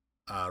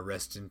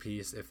Rest in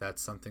Peace if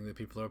that's something that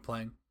people are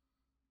playing.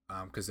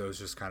 Because those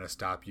just kind of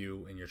stop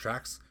you in your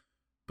tracks.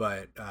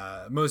 but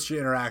most of your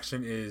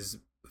interaction is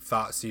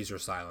thought, seizure,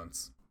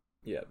 silence.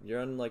 Yeah,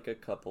 you're on like a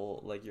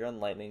couple, like you're on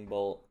lightning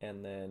bolt,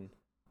 and then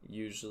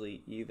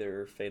usually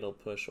either fatal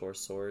push or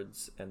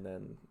swords, and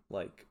then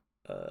like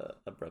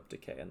abrupt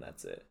decay, and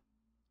that's it.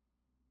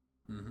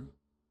 Mm-hmm.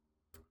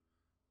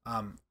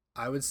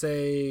 I would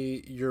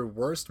say your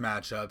worst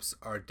matchups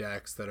are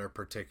decks that are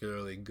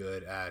particularly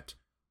good at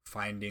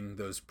finding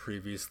those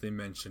previously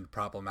mentioned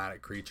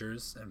problematic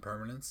creatures and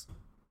permanents.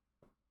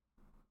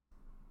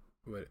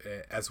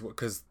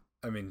 Because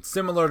I mean,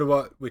 similar to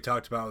what we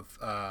talked about with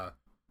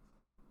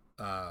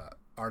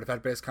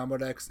artifact-based combo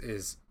decks,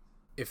 is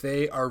if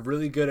they are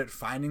really good at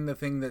finding the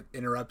thing that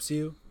interrupts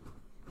you,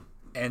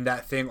 and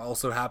that thing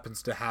also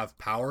happens to have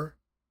power,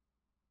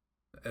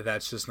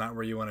 that's just not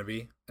where you want to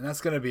be. And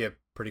that's going to be a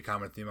pretty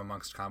common theme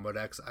amongst combo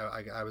decks,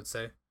 I would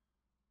say.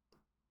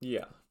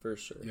 Yeah, for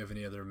sure. Do you have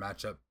any other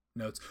matchup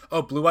notes?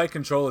 Oh, blue-white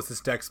control is this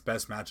deck's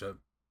best matchup.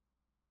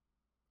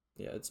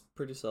 Yeah, it's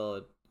pretty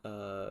solid.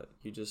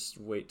 You just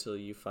wait till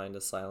you find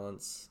a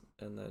silence,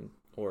 and then,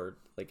 or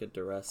like a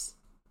duress.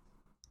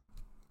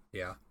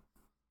 Yeah.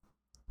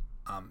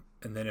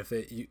 And then if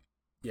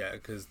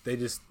because they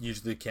just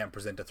usually can't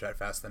present a threat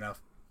fast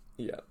enough.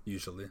 Yeah.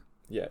 Usually.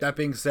 Yeah. That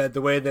being said,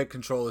 the way that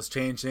control is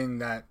changing,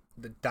 that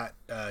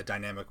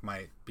dynamic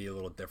might be a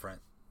little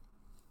different.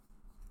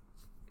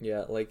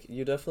 Yeah, like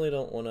you definitely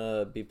don't want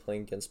to be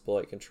playing against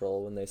bullet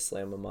control when they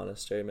slam a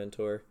Monastery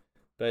Mentor,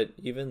 but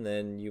even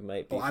then you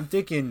might be. Oh, I'm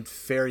thinking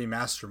Fairy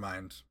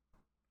Mastermind.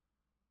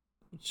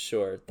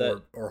 Sure,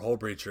 that or Hull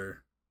Breacher.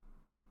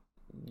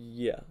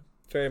 Yeah,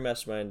 Fairy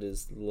Mastermind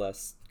is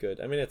less good.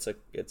 I mean, it's a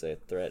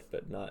threat,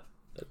 but not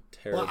a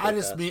terrible. Well,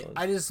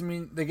 I just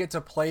mean they get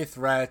to play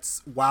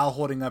threats while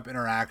holding up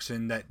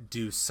interaction that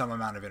do some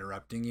amount of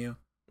interrupting you.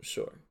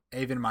 Sure.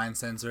 Aven Mind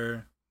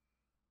Sensor.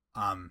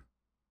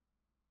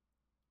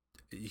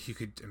 You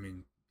could. I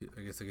mean,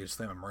 I guess I could just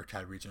slam a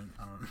Murktide Regent.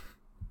 I don't.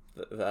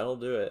 That'll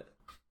do it.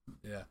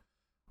 Yeah.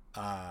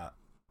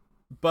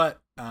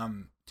 But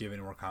do you have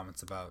any more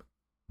comments about?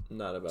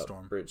 Not about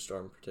Storm? Bridge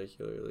Storm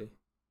particularly.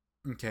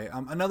 Okay.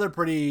 Another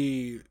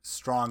pretty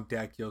strong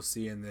deck you'll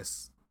see in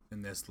this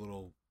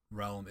little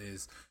realm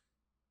is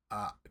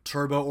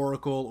Turbo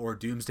Oracle or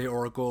Doomsday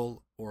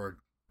Oracle or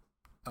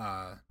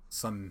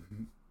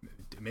some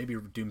maybe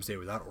Doomsday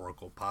without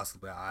Oracle,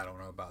 possibly. I don't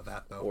know about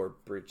that though. Or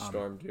Bridge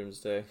Storm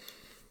Doomsday.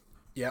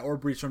 Yeah, or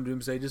Breach Storm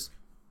Doomsday. Just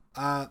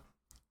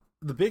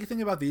the big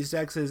thing about these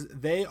decks is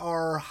they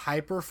are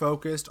hyper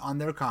focused on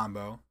their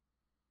combo.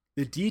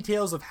 The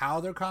details of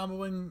how they're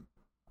comboing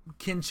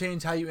can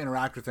change how you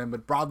interact with them,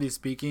 but broadly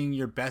speaking,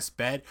 your best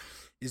bet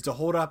is to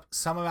hold up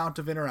some amount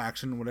of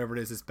interaction, whatever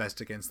it is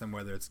best against them,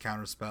 whether it's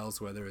counter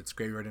spells, whether it's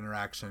graveyard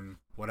interaction,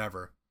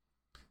 whatever.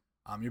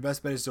 Your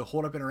best bet is to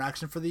hold up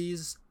interaction for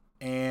these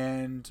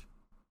and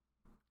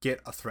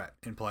get a threat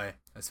in play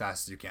as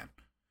fast as you can.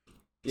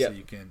 Yeah. So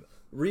you can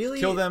really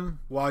kill them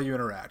while you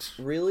interact.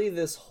 Really,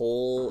 this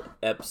whole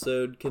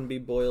episode can be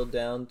boiled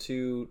down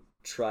to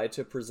try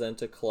to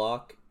present a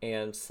clock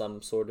and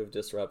some sort of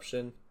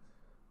disruption.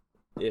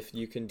 If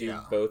you can do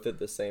both at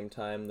the same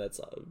time, that's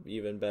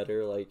even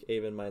better. Like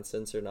Aven Mind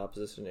Sensor and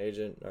Opposition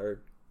Agent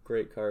are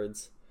great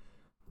cards.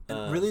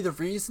 And really, the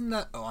reason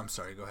that... Oh, I'm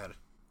sorry. Go ahead.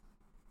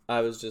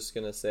 I was just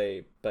going to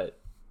say, but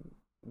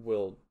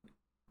we'll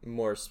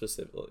more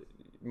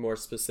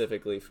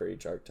specifically for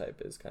each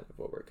archetype is kind of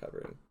what we're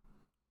covering.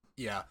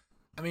 Yeah.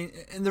 I mean,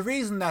 and the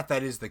reason that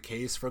is the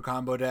case for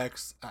combo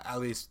decks, at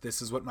least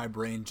this is what my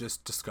brain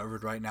just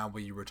discovered right now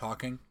while you were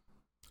talking,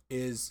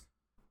 is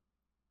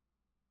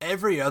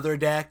every other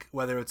deck,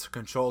 whether it's a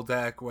control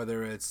deck,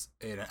 whether it's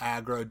an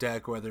aggro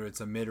deck, whether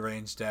it's a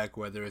mid-range deck,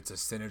 whether it's a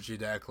synergy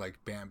deck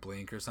like Bant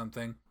Blink or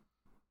something,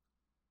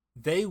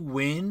 they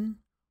win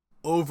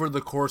over the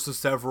course of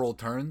several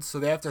turns, so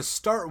they have to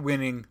start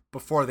winning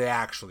before they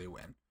actually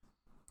win.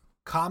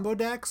 Combo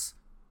decks,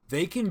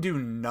 they can do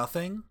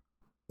nothing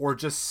or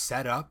just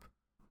set up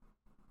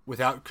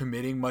without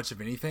committing much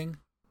of anything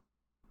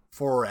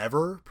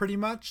forever, pretty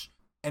much,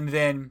 and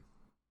then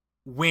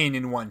win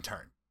in one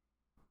turn.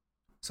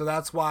 So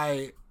that's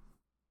why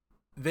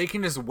they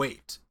can just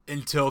wait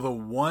until the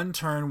one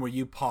turn where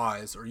you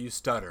pause or you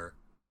stutter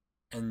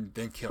and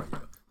then kill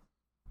you.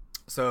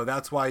 So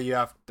that's why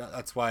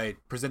that's why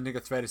presenting a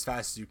threat as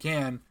fast as you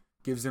can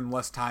gives them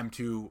less time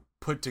to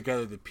put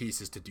together the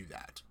pieces to do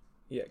that.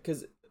 Yeah,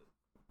 because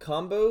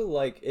combo,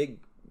 like,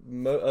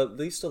 at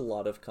least a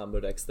lot of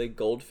combo decks, they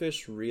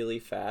goldfish really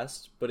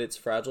fast, but it's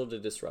fragile to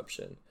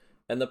disruption.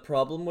 And the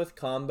problem with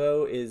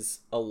combo is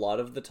a lot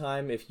of the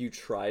time, if you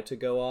try to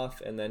go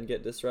off and then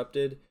get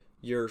disrupted,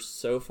 you're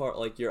so far,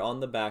 like, you're on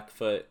the back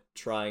foot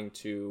trying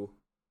to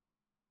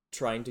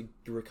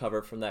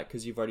recover from that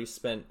because you've already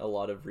spent a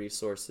lot of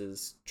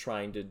resources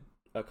trying to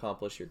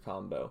accomplish your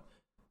combo.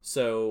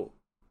 So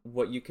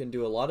what you can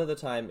do a lot of the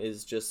time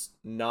is just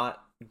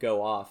not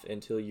go off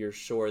until you're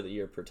sure that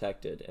you're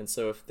protected. And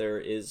so if there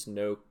is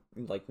no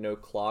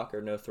clock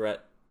or no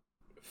threat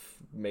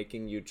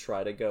making you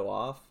try to go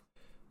off,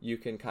 you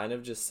can kind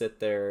of just sit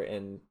there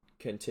and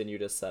continue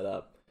to set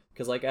up.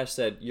 Because like Ash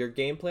said, your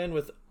game plan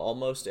with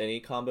almost any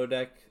combo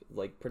deck,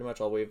 like pretty much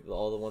all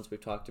the ones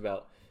we've talked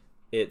about,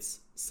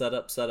 it's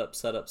setup, setup,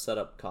 setup,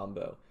 setup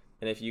combo.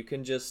 And if you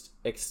can just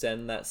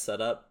extend that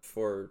setup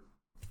for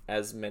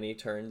as many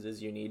turns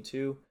as you need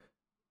to,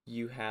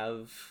 you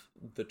have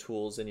the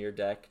tools in your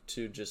deck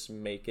to just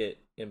make it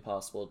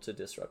impossible to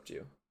disrupt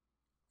you.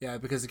 Yeah,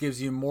 because it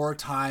gives you more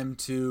time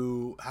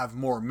to have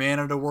more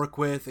mana to work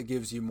with. It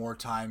gives you more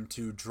time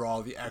to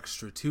draw the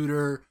extra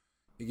tutor.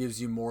 It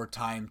gives you more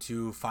time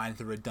to find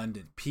the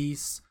redundant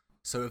piece.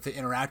 So if they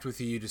interact with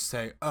you, you just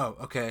say, oh,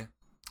 okay,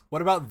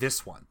 what about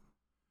this one?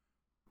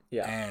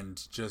 Yeah.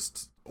 And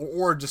just,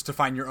 or just to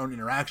find your own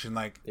interaction.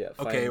 Like, Yeah,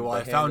 okay, well,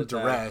 I found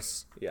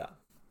duress. Yeah.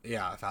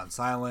 Yeah, I found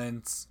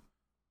silence.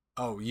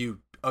 Oh, you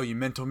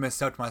mental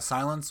missed out my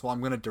silence? Well,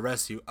 I'm going to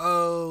duress you.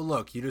 Oh,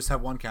 look, you just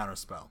have one counter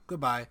spell.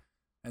 Goodbye.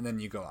 And then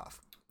you go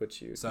off.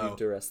 Which you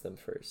duress them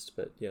first,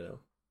 but you know.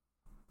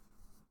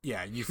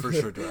 Yeah, you for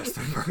sure duress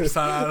them first.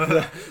 I don't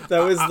know. That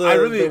was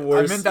the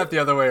worst. I meant that the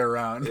other way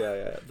around.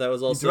 Yeah. That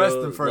was also you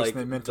duress them first like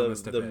and they mental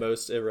missed the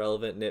most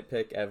irrelevant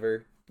nitpick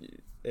ever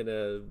in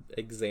a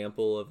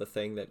example of a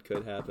thing that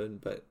could happen.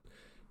 But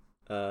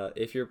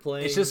if you're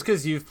playing, it's just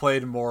because you've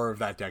played more of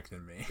that deck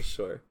than me.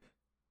 Sure.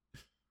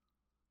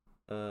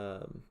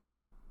 All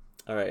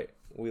right,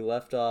 we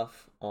left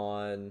off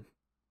on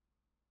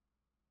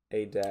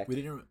a deck. We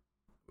didn't.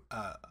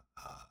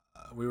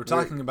 We were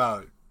talking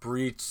about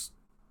Breach,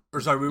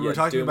 or sorry, we were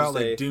talking about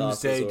like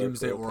Doomsday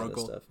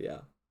Oracle. Kind of stuff, yeah.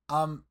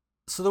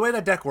 So the way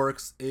that deck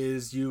works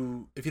is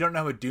if you don't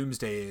know what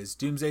Doomsday is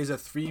a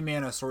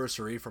 3-mana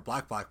sorcery for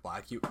black.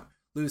 You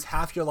lose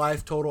half your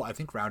life total, I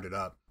think rounded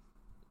up,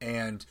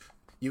 and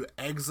you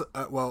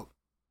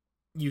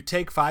you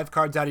take 5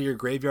 cards out of your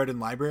graveyard and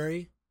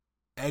library,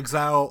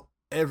 exile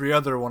every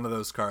other one of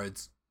those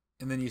cards,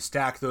 and then you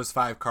stack those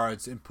 5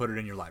 cards and put it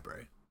in your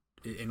library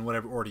in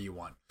whatever order you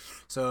want.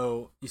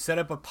 So you set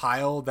up a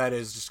pile that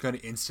is just going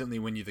to instantly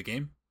win you the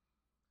game.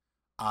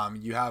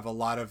 You have a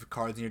lot of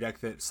cards in your deck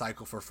that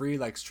cycle for free,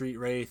 like Street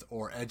Wraith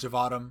or Edge of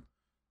Autumn,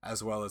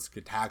 as well as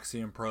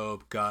Gitaxian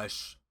Probe,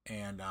 Gush,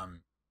 and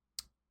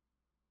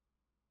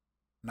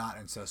not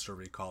Ancestral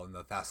Recall in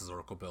the Thassa's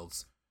Oracle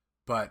builds.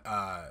 But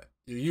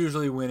you're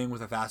usually winning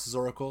with a Thassa's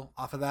Oracle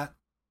off of that.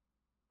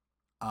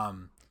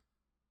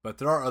 But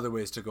there are other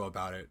ways to go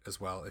about it as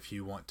well. If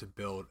you want to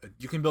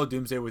you can build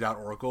Doomsday without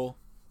Oracle,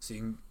 so you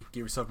can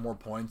give yourself more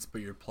points,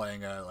 but you're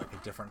playing a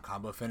different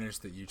combo finish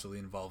that usually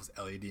involves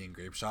LED and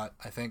Grape Shot,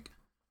 I think.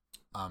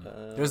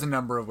 There's a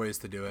number of ways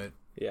to do it.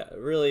 Yeah,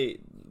 really,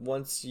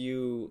 once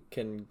you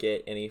can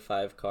get any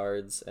 5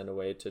 cards and a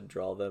way to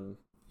draw them,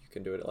 you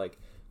can do it like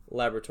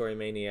Laboratory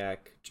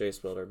Maniac, Jace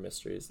Builder,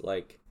 Mysteries.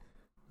 Like,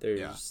 there's...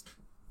 Yeah.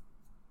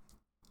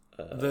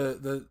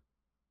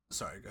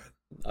 Sorry, go ahead.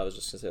 I was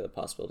just going to say the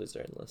possibilities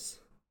are endless.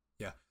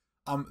 Yeah.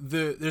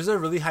 There's a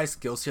really high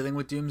skill ceiling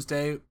with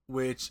Doomsday,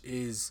 which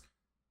is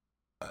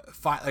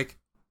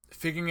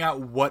figuring out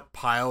what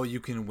pile you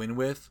can win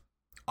with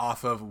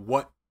off of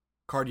what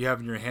card you have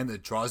in your hand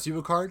that draws you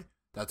a card.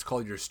 That's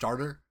called your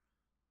starter.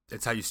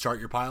 It's how you start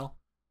your pile.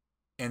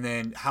 And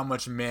then how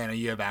much mana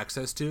you have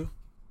access to.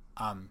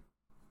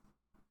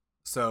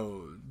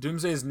 So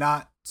Doomsday is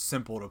not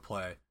simple to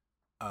play.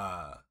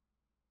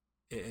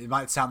 It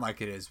might sound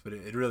like it is, but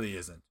it really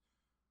isn't.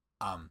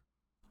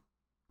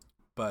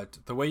 But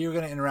the way you're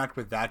going to interact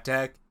with that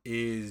deck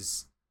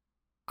is,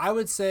 I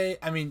would say,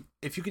 I mean,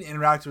 if you can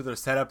interact with their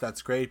setup,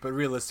 that's great. But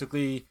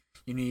realistically,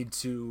 you need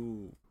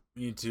to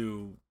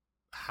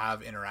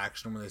have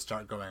interaction when they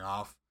start going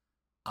off.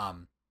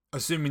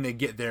 Assuming they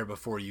get there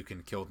before you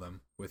can kill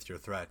them with your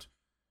threat.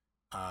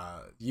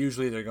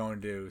 Usually they're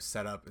going to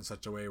set up in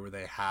such a way where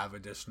they have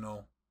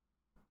additional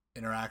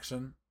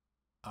interaction,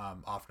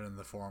 often in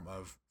the form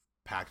of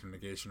Pact of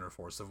Negation or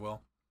Force of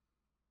Will.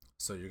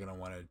 So you're going to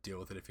want to deal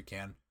with it if you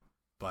can.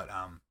 But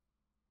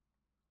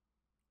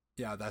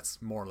yeah,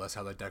 that's more or less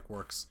how that deck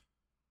works.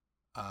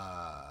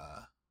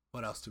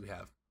 What else do we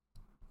have?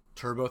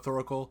 Turbo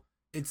Thoracle.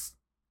 It's,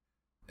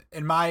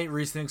 in my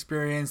recent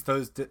experience,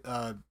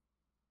 the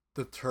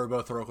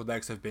Turbo Thoracle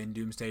decks have been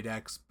Doomsday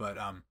decks, but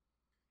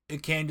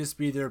it can just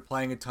be they're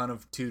playing a ton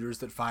of tutors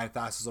that find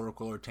Thassa's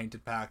Oracle or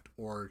Tainted Pact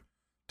or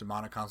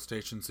Demonic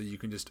Consultation, so you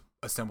can just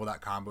assemble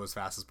that combo as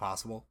fast as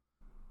possible.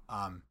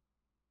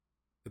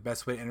 The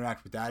best way to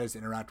interact with that is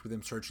interact with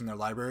them searching their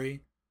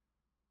library,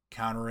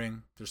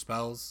 countering their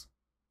spells,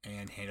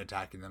 and hand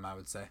attacking them, I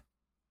would say.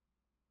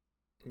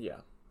 Yeah.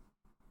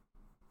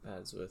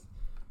 As with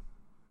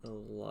a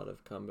lot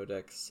of combo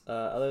decks.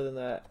 Other than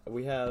that,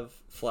 we have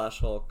Flash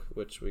Hulk,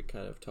 which we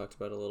kind of talked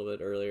about a little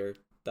bit earlier.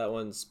 That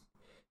one's,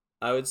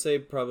 I would say,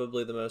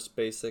 probably the most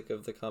basic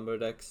of the combo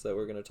decks that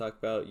we're going to talk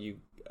about. You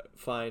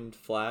find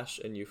Flash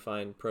and you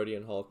find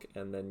Protean Hulk,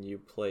 and then you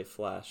play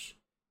Flash,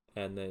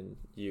 and then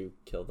you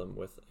kill them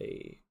with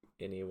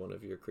any one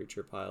of your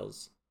creature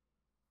piles.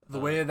 The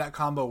way that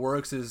combo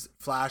works is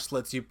Flash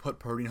lets you put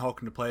Protean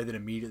Hulk into play, then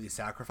immediately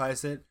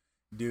sacrifice it.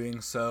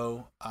 Doing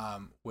so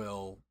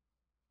will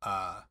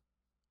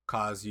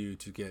cause you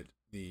to get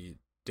the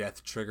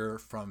death trigger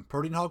from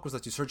Protean Hulk was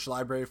that you search your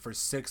library for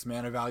 6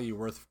 mana value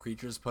worth of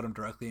creatures, put them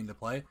directly into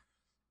play,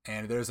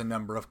 and there's a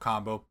number of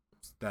combos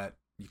that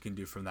you can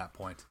do from that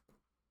point.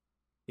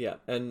 Yeah,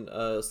 and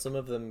some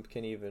of them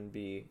can even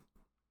be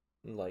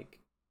like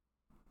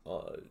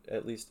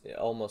at least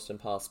almost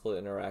impossible to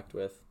interact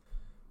with,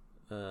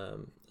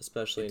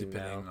 especially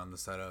depending now. on the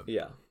setup.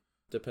 Yeah,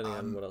 depending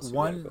on what else you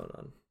got going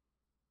on.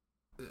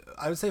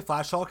 I would say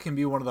Flash Hulk can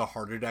be one of the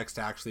harder decks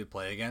to actually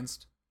play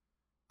against,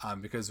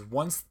 because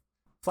once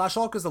Flash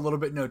Hulk is a little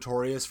bit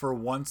notorious for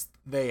once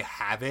they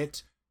have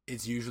it,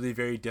 it's usually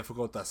very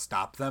difficult to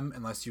stop them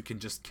unless you can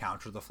just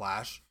counter the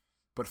Flash.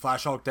 But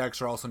Flash Hulk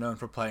decks are also known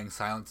for playing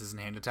silences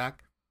and hand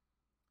attack,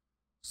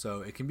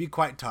 so it can be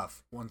quite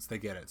tough once they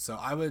get it. So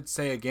I would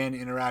say, again,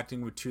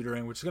 interacting with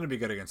tutoring, which is going to be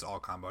good against all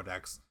combo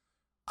decks,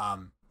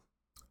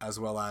 as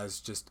well as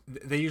just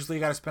they usually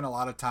got to spend a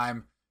lot of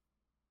time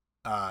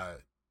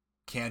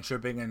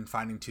cantripping and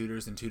finding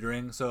tutors and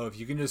tutoring. So if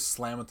you can just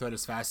slam with it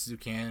as fast as you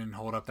can and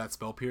hold up that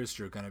spell pierce,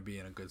 you're going to be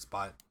in a good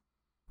spot.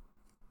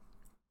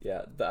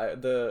 Yeah,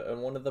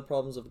 and one of the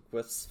problems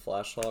with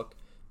Flash Hulk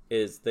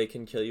is they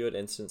can kill you at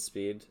instant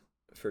speed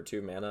for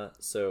 2 mana.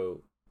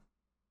 So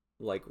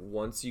like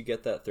once you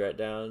get that threat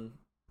down,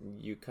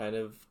 you kind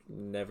of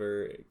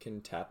never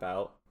can tap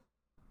out.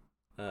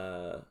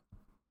 Like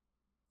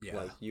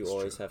you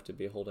always have to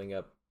be holding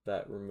up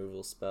that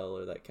removal spell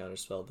or that counter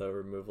spell, though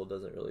removal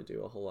doesn't really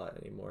do a whole lot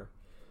anymore.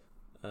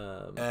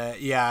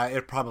 Yeah,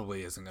 it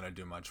probably isn't going to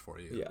do much for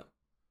you. Yeah.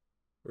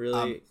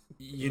 Really,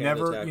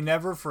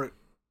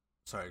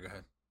 Sorry, go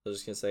ahead. I was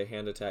just going to say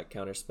hand attack,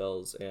 counter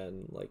spells,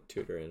 and like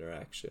tutor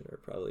interaction are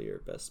probably your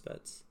best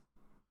bets.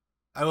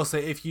 I will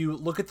say, if you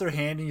look at their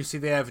hand and you see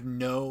they have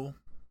no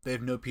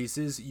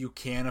pieces, you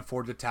can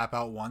afford to tap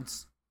out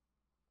once.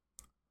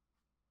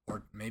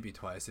 Or maybe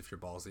twice if you're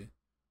ballsy.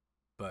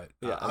 But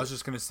yeah, I was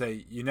just going to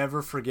say, you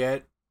never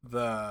forget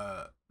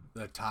the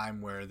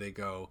time where they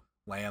go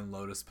land,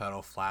 Lotus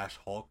Petal, Flash,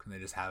 Hulk, and they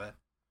just have it.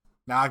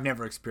 Now, I've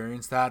never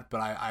experienced that, but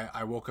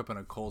I woke up in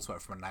a cold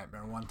sweat from a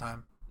nightmare one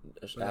time.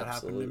 That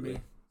happened to me.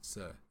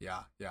 So,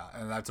 yeah.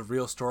 And that's a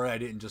real story. I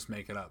didn't just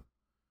make it up.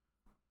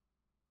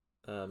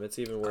 It's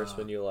even worse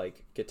when you,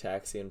 like,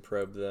 Gitaxian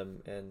probe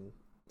them and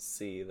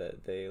see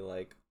that they,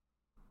 like,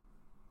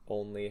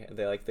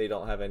 they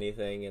don't have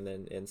anything, and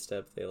then in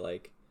step they,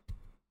 like,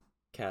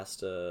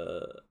 cast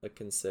a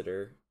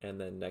consider,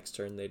 and then next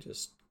turn they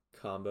just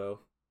combo.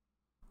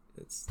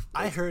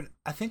 I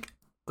think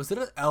was it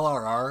an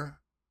LRR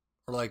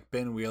or like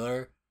Ben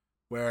Wheeler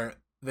where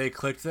they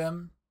clicked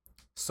them,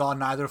 saw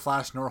neither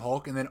Flash nor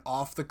Hulk, and then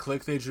off the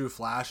click they drew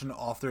Flash, and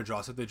off their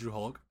draw set they drew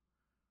Hulk.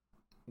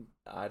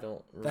 I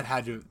don't. That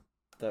had to.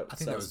 I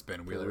think that was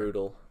Ben Wheeler.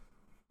 Brutal.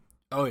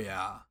 Oh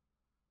yeah,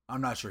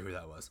 I'm not sure who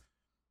that was.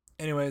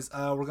 Anyways,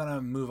 we're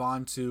gonna move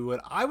on to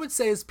what I would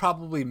say is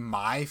probably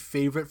my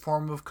favorite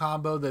form of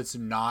combo. That's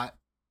not.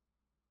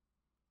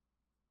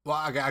 Well,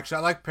 actually,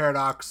 I like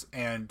Paradox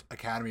and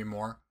Academy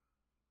more.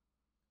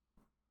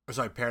 Or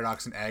sorry,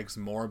 Paradox and Eggs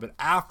more. But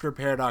after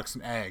Paradox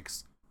and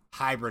Eggs,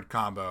 Hybrid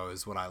combo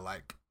is what I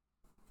like.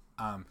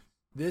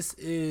 This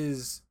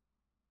is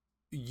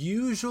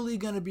usually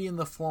going to be in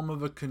the form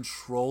of a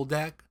control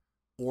deck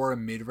or a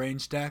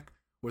mid-range deck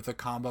with a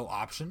combo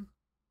option.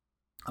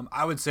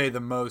 I would say the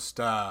most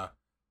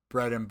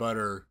bread and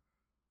butter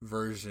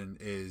version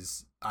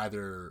is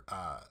either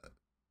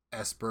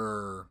Esper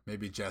or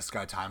maybe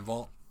Jeskai Time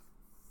Vault.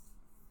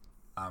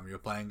 You're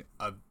playing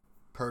a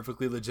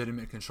perfectly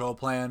legitimate control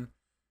plan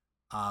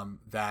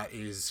that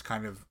is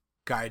kind of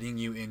guiding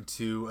you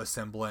into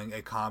assembling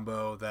a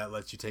combo that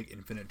lets you take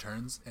infinite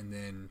turns, and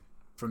then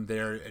from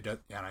there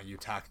you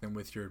attack them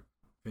with your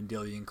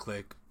Vendilion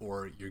Click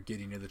or you're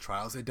getting into the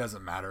trials. It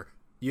doesn't matter.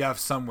 You have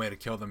some way to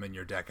kill them in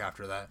your deck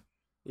after that.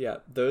 Yeah,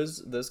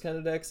 those kind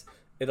of decks,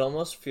 it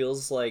almost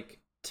feels like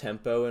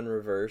Tempo in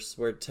reverse,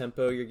 where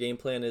Tempo, your game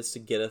plan is to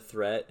get a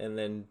threat and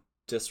then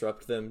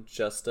disrupt them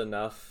just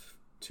enough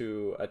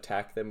to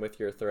attack them with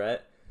your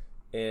threat.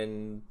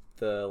 In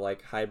the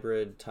like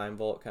hybrid Time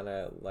Vault kind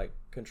of like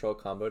control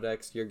combo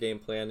decks, your game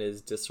plan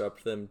is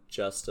disrupt them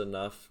just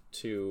enough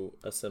to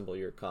assemble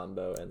your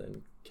combo and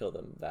then kill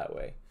them that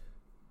way.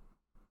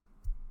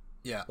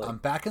 Yeah,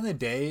 back in the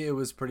day, it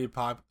was pretty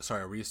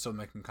Sorry, were you still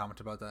making a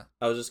comment about that?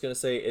 I was just going to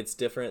say, it's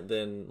different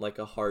than like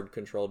a hard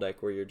control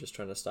deck where you're just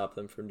trying to stop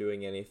them from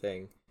doing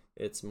anything.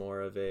 It's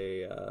more of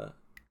a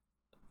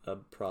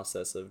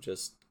process of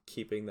just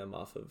keeping them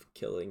off of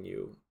killing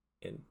you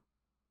in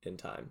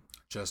time.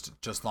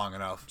 Just long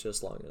enough.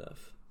 Just long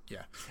enough.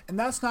 Yeah, and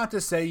that's not to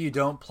say you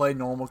don't play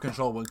normal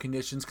control win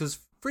conditions,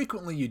 because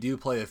frequently you do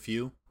play a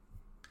few,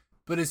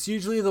 but it's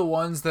usually the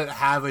ones that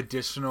have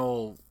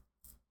additional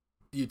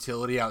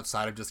utility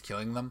outside of just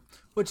killing them,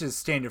 which is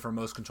standard for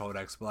most control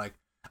decks. But like,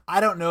 I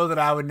don't know that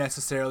I would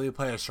necessarily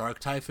play a Shark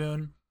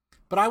Typhoon,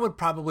 but I would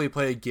probably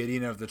play a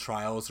Gideon of the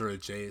Trials or a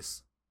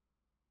Jace.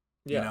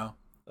 Yeah.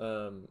 You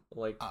know?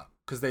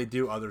 Because they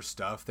do other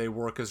stuff. They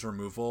work as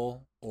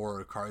removal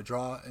or card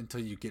draw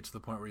until you get to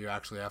the point where you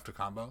actually have to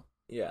combo.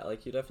 Yeah,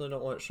 like you definitely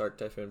don't want Shark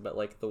Typhoon, but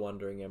like the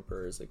Wandering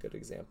Emperor is a good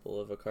example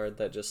of a card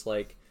that just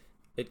like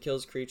it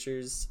kills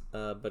creatures,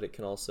 but it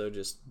can also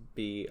just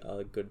be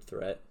a good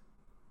threat.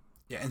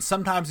 Yeah, and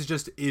sometimes it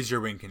just is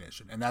your win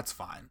condition, and that's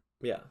fine.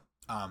 Yeah.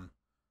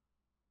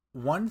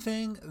 One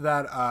thing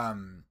that I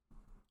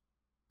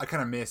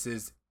kind of miss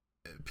is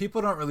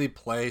people don't really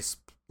play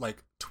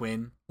like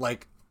Twin,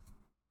 like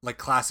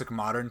classic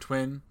modern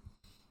Twin,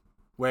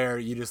 where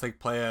you just like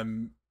play a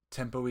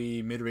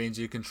tempo-y mid-range,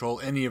 you control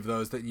any of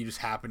those that you just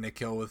happen to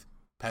kill with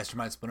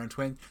Pestermite, Splinter,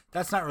 Twin.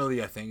 That's not really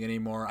a thing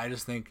anymore. I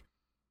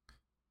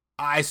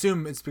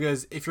assume it's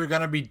because if you're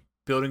gonna be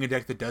building a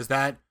deck that does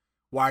that,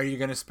 why are you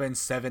gonna spend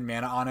 7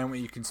 mana on it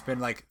when you can spend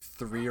like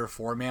 3 or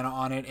 4 mana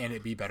on it and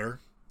it be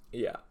better?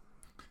 Yeah.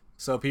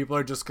 So people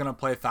are just gonna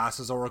play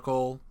Thassa's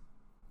Oracle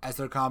as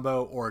their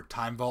combo or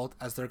Time Vault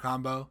as their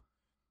combo.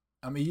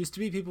 It used to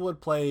be people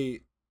would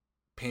play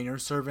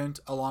Painter's Servant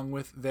along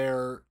with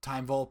their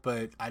Time Vault,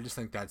 but I just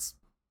think it's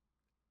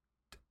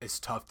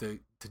tough to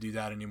do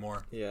that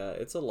anymore. Yeah,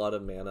 it's a lot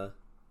of mana.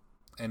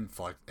 And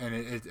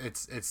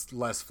it's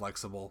less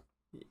flexible.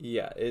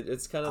 Yeah,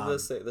 it's kind of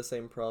the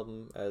same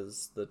problem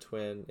as the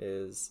Twin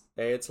is.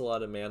 It's a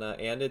lot of mana,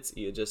 and it's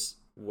just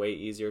way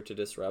easier to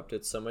disrupt.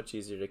 It's so much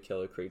easier to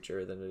kill a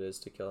creature than it is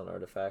to kill an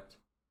artifact.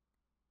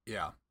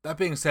 Yeah. That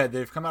being said,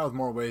 they've come out with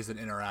more ways that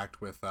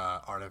interact with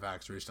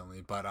artifacts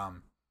recently, but I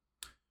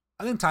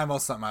think Time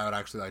Vault's something I would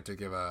actually like to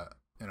give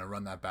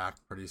run that back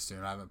pretty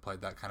soon. I haven't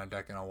played that kind of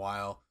deck in a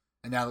while,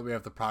 and now that we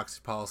have the proxy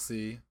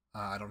policy,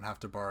 I don't have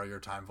to borrow your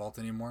Time Vault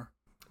anymore.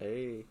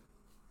 Hey.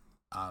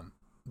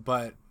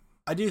 But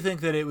I do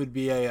think that it would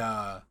be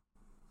a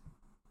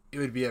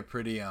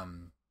pretty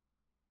fun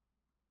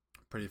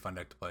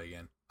deck to play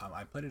again.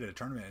 I played it at a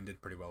tournament and did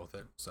pretty well with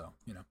it, so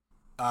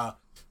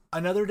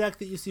another deck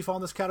that you see fall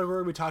in this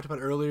category we talked about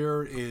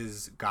earlier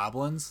is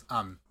Goblins.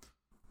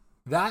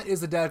 That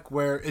is a deck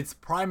where its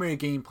primary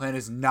game plan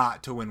is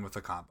not to win with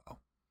a combo.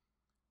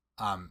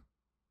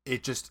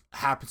 It just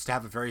happens to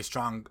have a very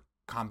strong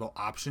combo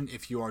option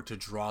if you are to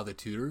draw the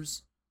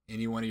tutors,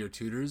 any one of your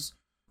tutors.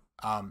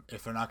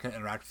 If they're not going to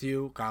interact with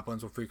you,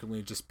 Goblins will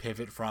frequently just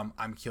pivot from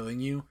I'm killing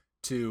you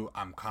to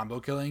I'm combo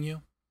killing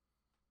you.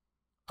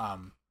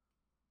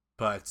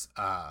 Let's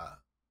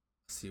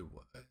see,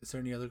 is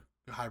there any other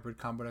hybrid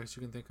combo decks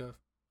you can think of?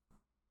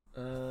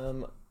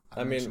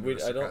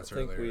 I don't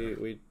think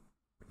we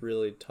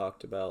really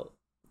talked about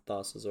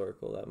Thassa's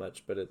Oracle that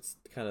much, but it's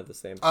kind of the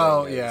same thing.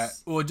 Oh, yeah.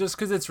 Well, just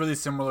because it's really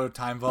similar to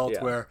Time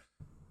Vault, where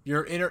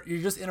you're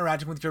just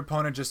interacting with your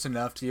opponent just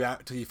enough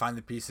till you find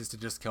the pieces to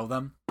just kill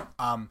them.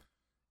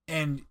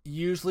 And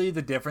usually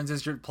the difference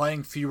is you're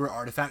playing fewer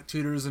artifact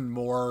tutors and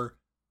more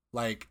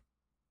like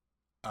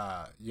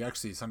you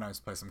actually sometimes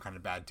play some kind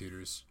of bad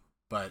tutors,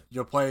 but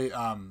you'll play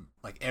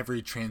like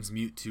every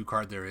transmute 2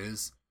 card there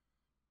is,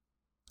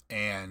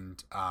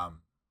 and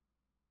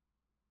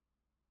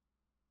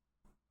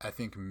I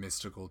think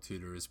Mystical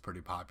Tutor is pretty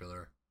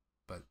popular,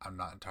 but I'm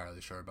not entirely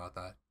sure about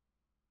that.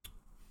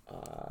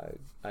 I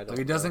don't. Like,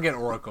 it doesn't get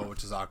Oracle,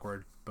 which is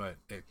awkward, but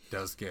it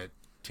does get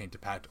Tainted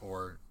Pact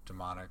or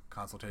Demonic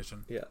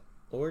Consultation. Yeah,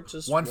 or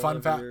just one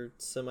of your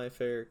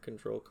semi-fair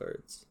control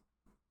cards.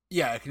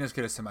 Yeah, it can just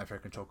get a semi-fair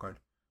control card.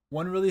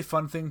 One really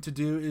fun thing to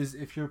do is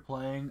if you're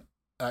playing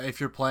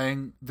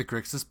the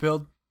Grixis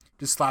build,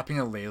 just slapping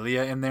a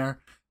Lelia in there,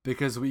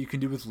 because what you can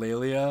do with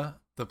Lelia,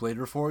 the Blade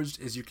Reforged,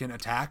 is you can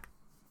attack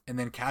and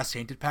then cast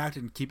Tainted Pact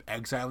and keep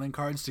exiling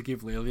cards to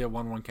give Lelia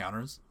 1/1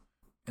 counters,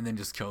 and then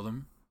just kill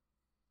them.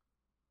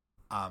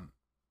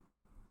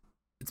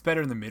 It's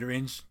better in the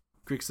mid-range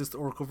Grixis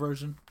Oracle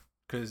version,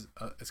 because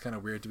it's kind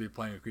of weird to be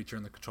playing a creature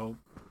in the control,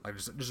 like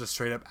just a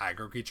straight-up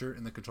aggro creature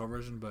in the control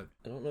version, but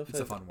I don't know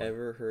if I've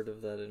ever heard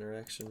of that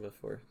interaction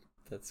before.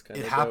 That's kind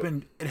of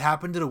happened. It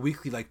happened at a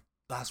weekly like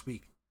last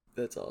week.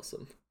 That's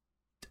awesome.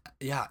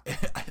 Yeah,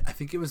 I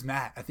think it was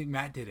Matt. I think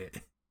Matt did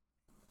it.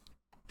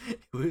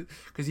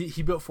 Because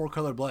he built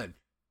 4-color blood,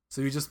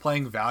 so he was just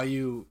playing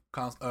value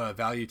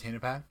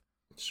Tainted Pact.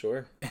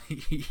 Sure. And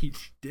he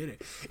did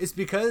it. It's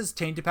because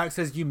Tainted Pact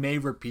says you may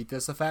repeat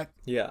this effect.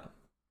 Yeah.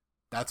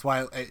 That's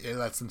why it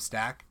lets them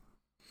stack.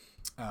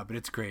 But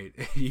it's great.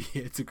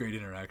 It's a great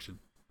interaction.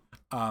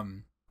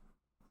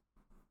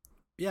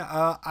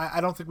 Yeah. I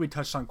don't think we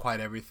touched on quite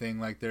everything.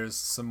 Like, there's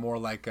some more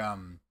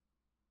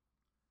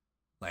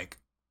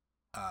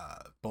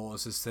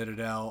Bolas's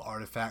Citadel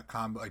artifact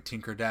combo, like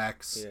Tinker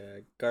decks.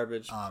 Yeah,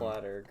 garbage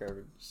platter,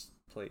 garbage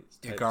plate.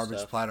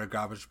 Platter,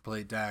 garbage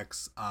plate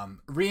decks.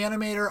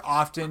 Reanimator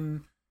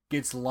often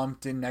gets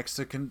lumped in next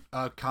to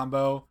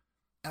combo.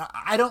 And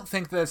I don't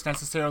think that it's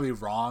necessarily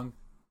wrong,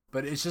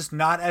 but it's just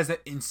not as an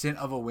instant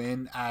of a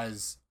win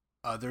as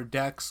other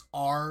decks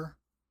are.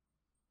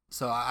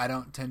 So I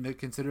don't tend to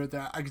consider it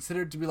that. I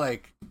consider it to be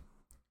like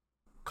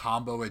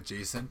combo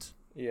adjacent.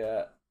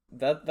 Yeah.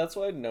 That's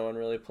why no one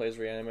really plays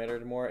Reanimator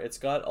anymore. It's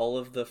got all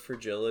of the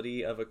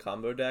fragility of a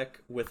combo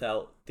deck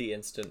without the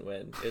instant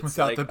win. It's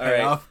Without like, the all right,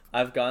 payoff.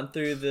 I've gone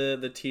through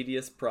the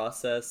tedious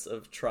process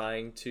of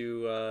trying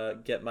to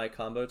get my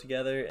combo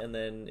together, and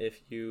then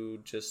if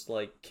you just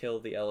like kill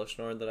the Elish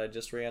Norn that I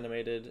just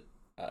reanimated,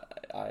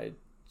 I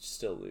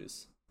still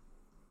lose.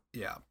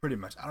 Yeah, pretty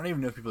much. I don't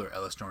even know if people are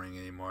Ellis-Norning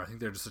anymore. I think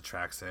they're just a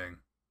track saying.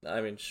 I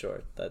mean,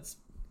 sure, that's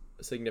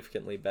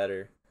significantly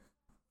better.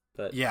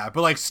 But yeah,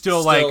 but like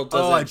still like,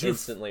 oh, I drew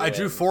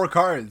win. 4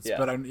 cards, Yeah.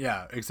 but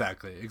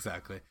exactly.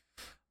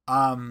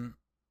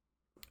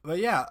 But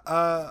yeah,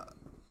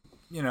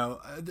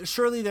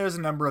 surely there's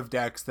a number of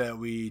decks that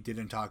we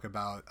didn't talk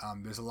about.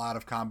 There's a lot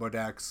of combo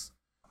decks,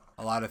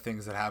 a lot of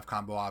things that have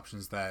combo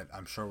options that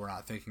I'm sure we're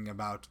not thinking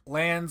about.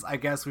 Lands, I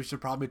guess we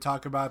should probably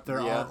talk about. There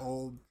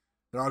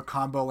are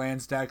combo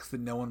lands decks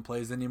that no one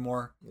plays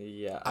anymore.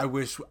 Yeah, I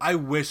wish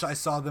I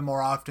saw them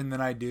more often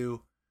than I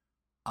do.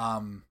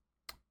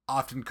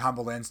 Often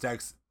combo land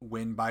decks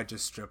win by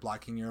just strip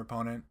locking your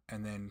opponent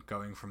and then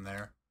going from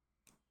there.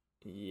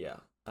 Yeah.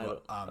 I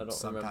don't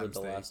Sometimes remember the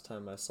last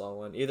time I saw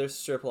one. Either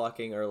strip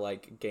locking or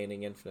like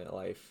gaining infinite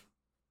life.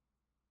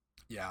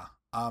 Yeah.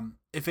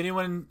 If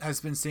anyone has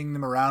been seeing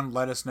them around,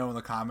 let us know in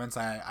the comments.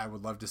 I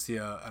would love to see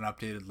an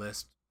updated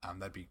list.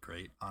 That'd be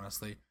great,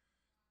 honestly.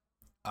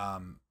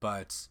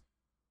 But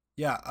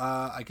yeah,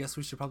 I guess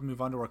we should probably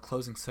move on to our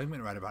closing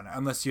segment right about now.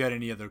 Unless you had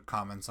any other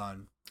comments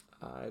on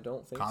I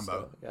don't think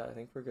combo. so. Yeah, I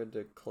think we're good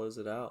to close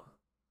it out.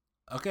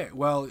 Okay,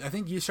 well, I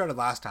think you started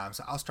last time,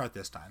 so I'll start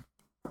this time.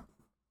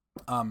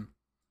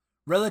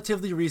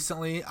 Relatively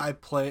recently,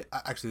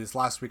 actually, this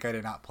last week I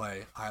did not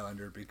play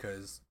Highlander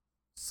because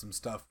some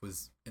stuff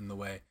was in the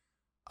way.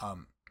 I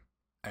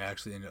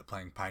actually ended up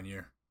playing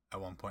Pioneer at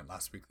one point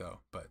last week, though,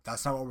 but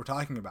that's not what we're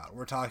talking about.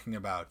 We're talking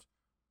about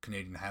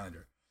Canadian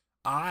Highlander.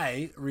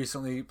 I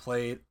recently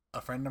played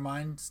a friend of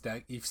mine's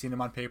deck. You've seen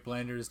him on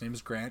Paperlander. His name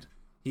is Grant.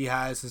 He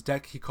has his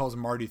deck he calls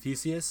Mardu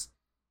Theseus.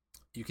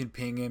 You can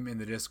ping him in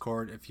the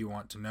Discord if you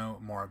want to know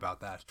more about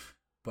that.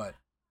 But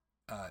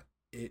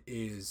it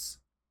is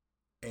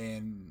a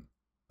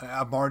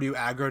Mardu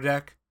aggro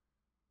deck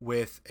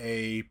with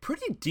a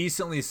pretty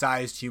decently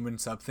sized human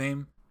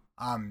subtheme.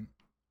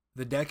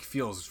 The deck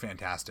feels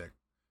fantastic.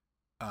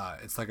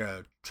 It's like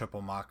a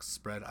triple mox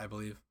spread, I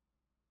believe.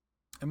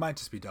 It might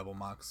just be double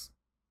mox.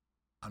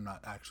 I'm not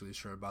actually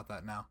sure about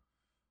that now.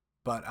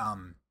 But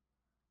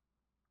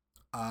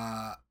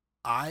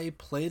I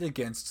played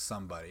against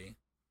somebody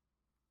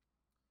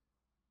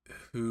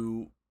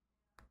who,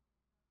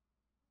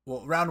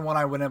 well, round 1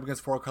 I went up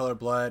against 4-color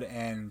blood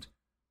and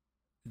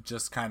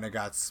just kind of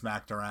got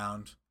smacked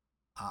around.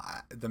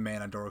 The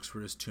mana dorks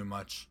were just too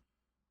much.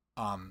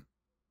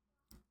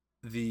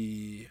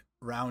 The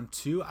round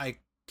 2, I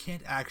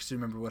can't actually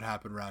remember what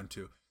happened round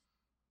 2,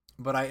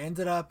 but I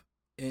ended up,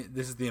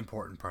 this is the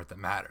important part that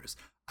matters.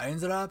 I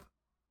ended up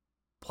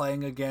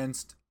playing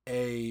against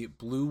a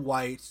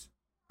blue-white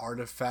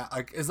artifact,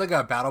 like it's like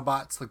a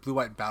BattleBots, like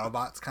blue-white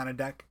BattleBots kind of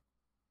deck.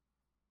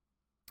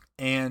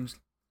 And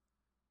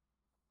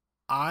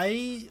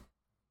I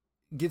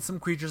get some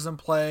creatures in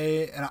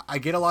play, and I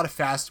get a lot of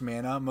fast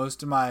mana.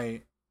 Most of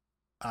my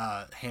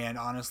hand,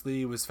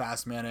 honestly, was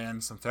fast mana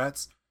and some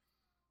threats.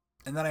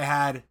 And then I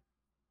had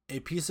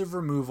a piece of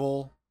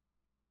removal,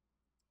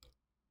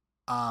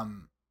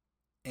 and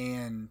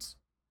I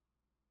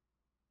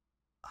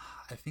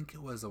think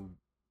it was a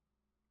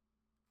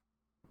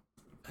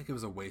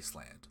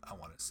wasteland, I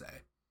want to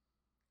say.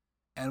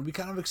 And we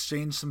kind of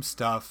exchanged some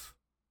stuff.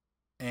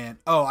 And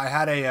I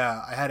had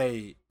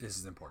a this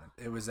is important.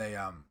 It was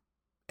a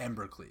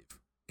Embercleave.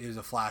 It was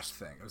a flash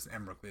thing. It was an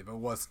Embercleave. It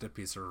wasn't a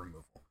piece of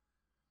removal.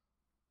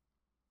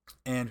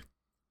 And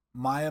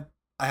I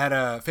had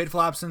a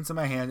Fateful Absence in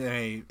my hand and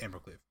a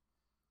Embercleave.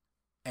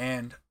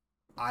 And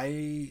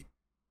I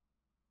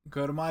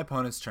go to my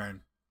opponent's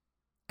turn,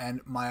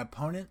 and my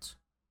opponent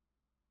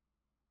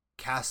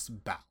casts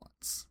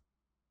Balance.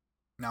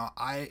 Now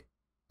my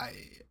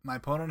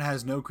opponent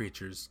has no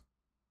creatures,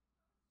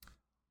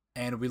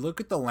 and we look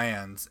at the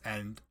lands,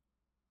 and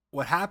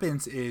what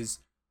happens is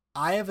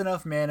I have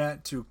enough mana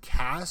to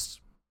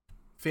cast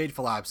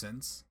Fateful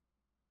Absence,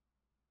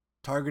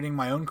 targeting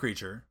my own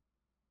creature,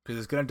 because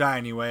it's going to die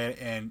anyway,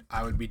 and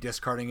I would be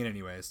discarding it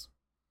anyways.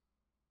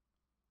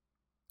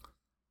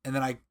 And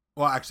then I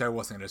wasn't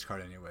going to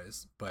discard it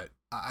anyways, but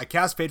I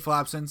cast Fateful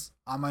Absence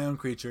on my own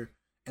creature,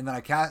 and then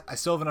I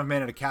still have enough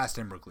mana to cast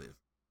Embercleave.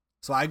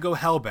 So I go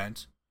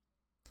Hellbent,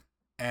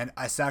 and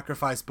I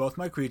sacrifice both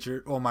my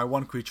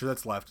one creature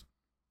that's left,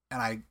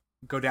 and I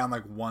go down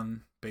like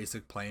 1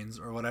 basic planes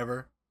or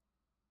whatever.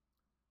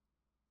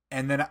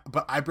 And then,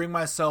 but I bring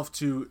myself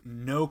to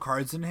no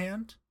cards in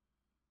hand,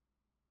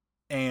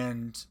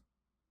 and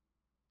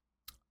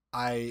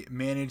I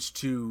manage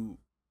to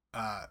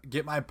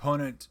get my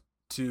opponent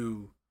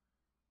to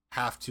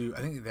have to.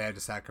 I think they had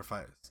to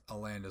sacrifice a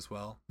land as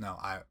well. No,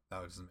 that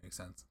doesn't make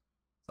sense.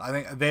 I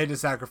think they had to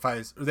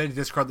sacrifice, or they had to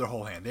discard their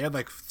whole hand. They had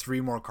like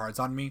 3 more cards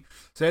on me,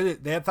 so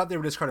they had thought they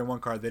were discarding 1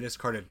 card. They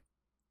discarded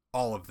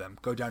all of them,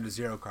 go down to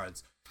 0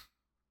 cards,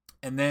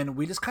 and then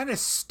we just kind of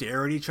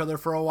stare at each other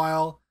for a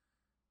while.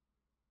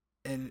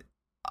 And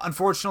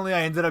unfortunately,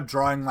 I ended up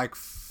drawing like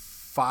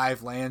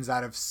 5 lands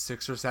out of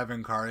 6 or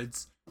 7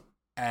 cards,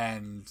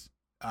 and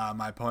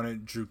my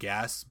opponent drew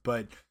gas.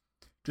 But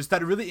just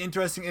that really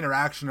interesting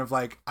interaction of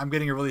like, I'm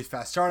getting a really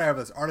fast start. I have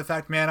this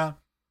artifact mana,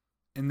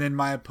 and then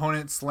my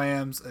opponent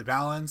slams a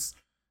balance,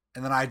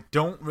 and then I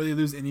don't really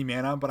lose any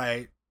mana, but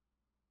I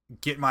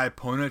get my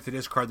opponent to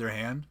discard their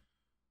hand.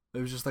 It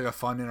was just like a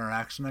fun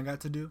interaction I got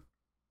to do.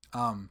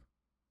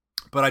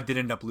 But I did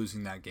end up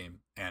losing that game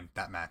and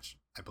that match,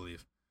 I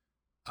believe.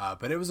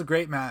 But it was a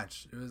great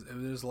match. It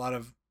was a lot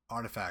of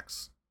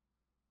artifacts.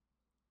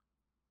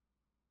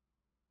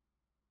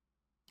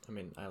 I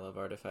mean, I love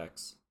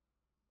artifacts.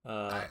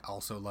 I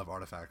also love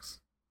artifacts.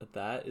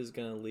 That is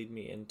going to lead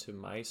me into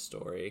my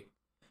story.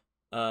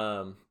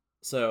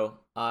 So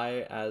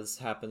I, as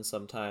happens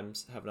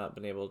sometimes, have not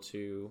been able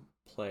to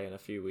play in a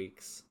few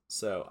weeks.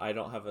 So I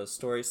don't have a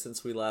story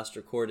since we last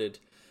recorded,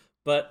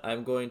 but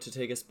I'm going to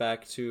take us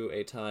back to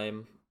a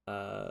time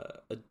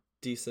a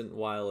decent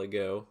while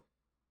ago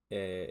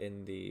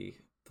in the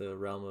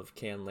realm of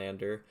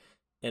Canlander,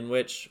 in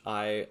which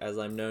I, as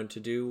I'm known to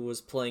do,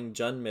 was playing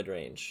Jund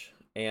midrange.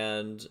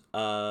 And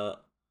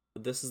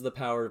this is the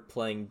power of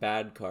playing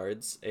bad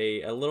cards.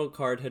 A little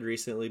card had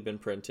recently been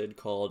printed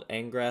called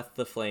Angrath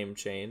the Flame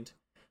Chained,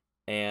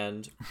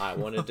 and I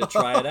wanted to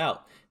try it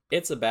out.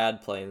 It's a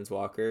bad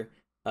planeswalker,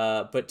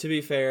 but to be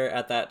fair,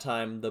 at that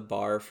time, the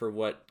bar for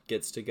what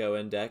gets to go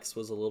in decks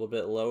was a little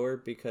bit lower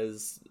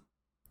because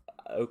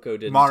Oko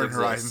didn't Modern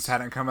exist. Horizons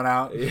hadn't coming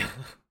out. Yeah.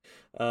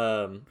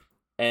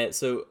 And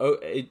so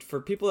for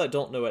people that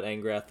don't know what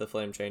Angrath the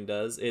Flame Chain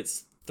does,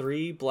 it's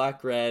 3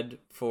 black-red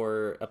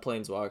for a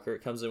planeswalker.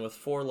 It comes in with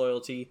 4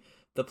 loyalty.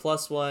 The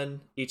 +1,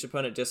 each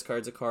opponent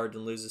discards a card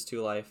and loses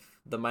 2 life.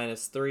 The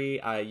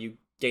 -3, you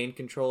gain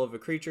control of a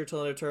creature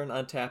till end of turn,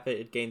 untap it,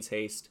 it gains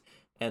haste,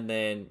 and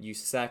then you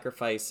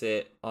sacrifice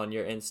it on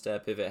your end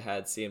step if it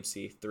had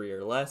CMC 3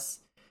 or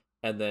less.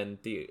 And then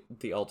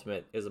the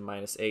ultimate is a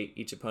 -8.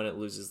 Each opponent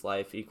loses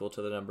life equal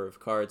to the number of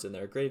cards in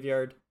their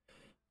graveyard.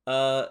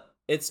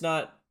 It's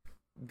not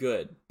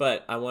good,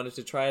 but I wanted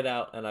to try it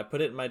out, and I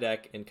put it in my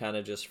deck and kind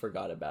of just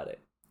forgot about it.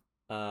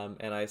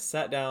 And I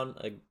sat down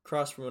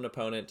across from an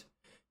opponent,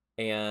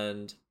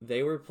 and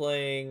they were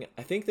playing,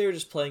 I think they were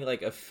just playing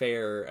like a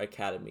fair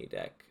Academy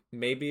deck.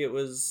 Maybe it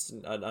was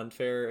an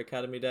unfair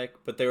Academy deck,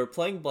 but they were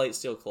playing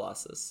Blightsteel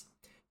Colossus.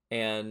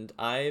 And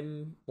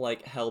I'm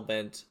like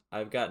hellbent.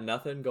 I've got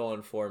nothing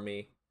going for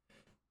me.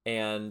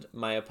 And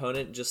my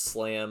opponent just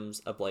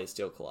slams a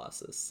Blightsteel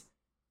Colossus.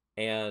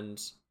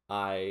 And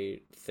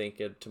I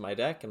think to my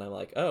deck, and I'm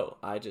like, oh,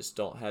 I just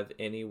don't have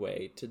any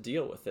way to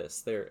deal with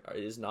this. There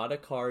is not a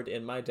card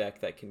in my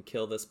deck that can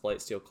kill this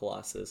Blightsteel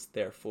Colossus,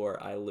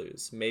 therefore I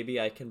lose. Maybe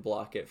I can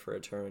block it for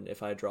a turn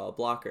if I draw a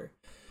blocker.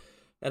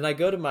 And I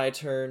go to my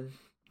turn,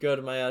 go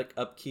to my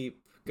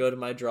upkeep, go to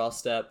my draw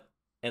step,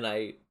 and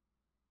I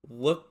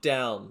look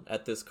down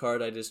at this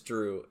card I just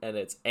drew, and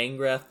it's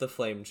Angrath the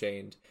Flame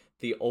Chained,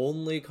 the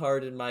only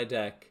card in my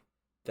deck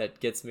that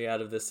gets me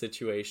out of this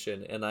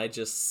situation, and I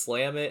just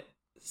slam it,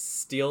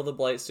 steal the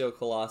Blightsteel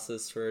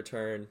Colossus for a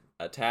turn,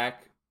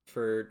 attack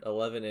for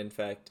 11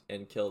 infect,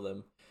 and kill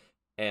them.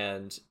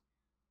 And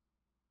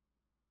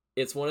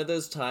it's one of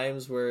those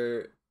times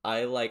where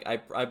I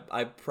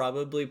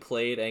probably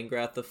played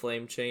Angrath the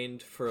Flame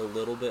Chained for a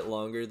little bit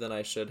longer than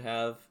I should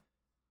have,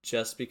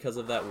 just because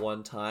of that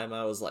one time.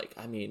 I was like,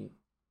 I mean,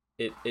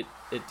 it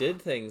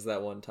did things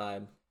that one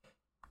time.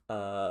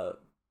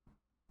 But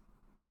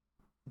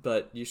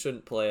you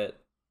shouldn't play it.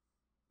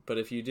 But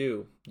if you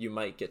do, you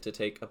might get to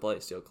take a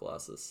Blightsteel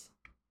Colossus.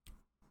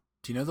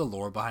 Do you know the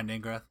lore behind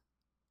Angrath?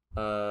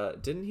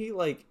 Didn't he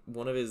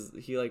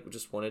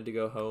just wanted to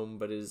go home,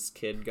 but his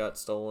kid got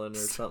stolen or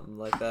something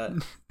like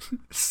that?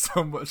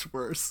 So much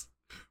worse.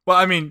 Well,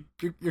 I mean,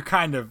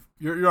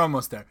 you're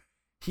almost there.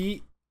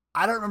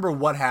 I don't remember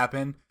what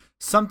happened.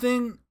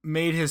 Something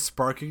made his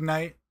spark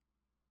ignite,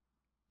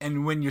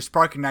 and when your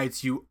spark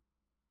ignites, you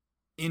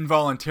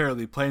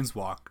involuntarily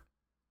planeswalk.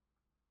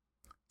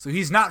 So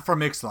he's not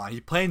from Ixalan.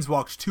 He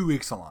planeswalks to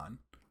Ixalan.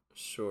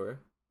 Sure.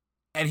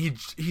 And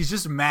he's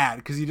just mad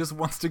because he just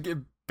wants to get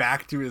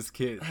back to his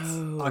kids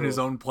on his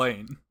own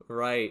plane.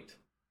 Right.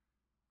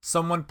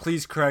 Someone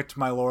please correct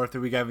my lore. If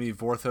we have any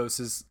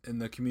Vorthoses in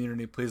the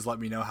community, please let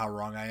me know how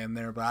wrong I am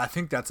there. But I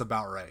think that's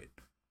about right.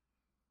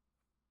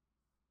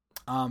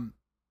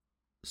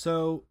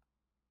 So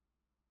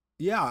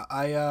yeah,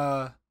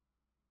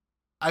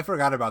 I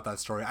forgot about that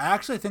story. I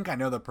actually think I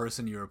know the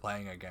person you were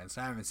playing against.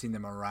 I haven't seen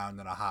them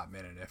around in a hot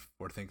minute if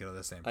we're thinking of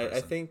the same person.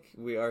 I think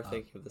we are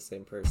thinking of the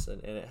same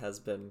person, and it has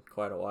been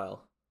quite a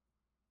while.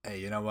 Hey,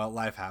 you know what?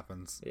 Life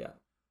happens. Yeah.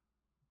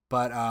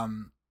 But I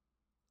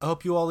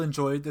hope you all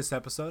enjoyed this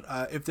episode.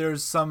 If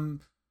there's some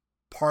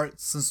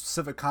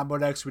specific combo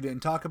decks we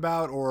didn't talk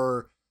about,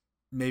 or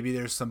maybe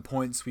there's some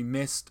points we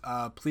missed,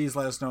 please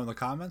let us know in the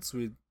comments.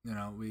 We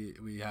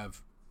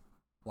have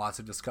lots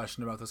of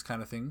discussion about this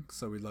kind of thing,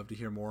 so we'd love to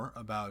hear more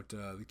about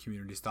the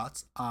community's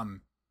thoughts.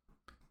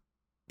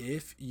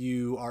 if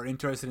you are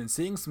interested in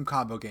seeing some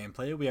combo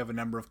gameplay, we have a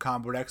number of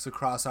combo decks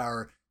across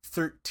our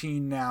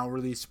 13 now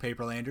released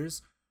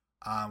Paperlanders.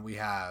 We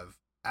have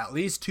at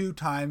least 2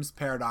 times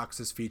Paradox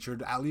is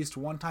featured, at least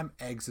 1 time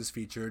Eggs is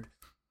featured.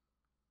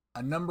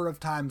 A number of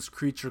times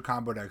creature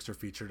combo decks are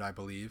featured, I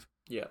believe.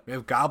 Yeah. We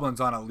have goblins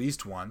on at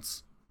least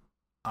once.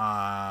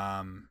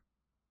 I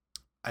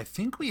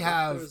think we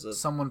have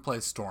someone play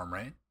Storm,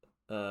 right?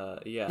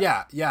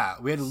 Yeah. Yeah.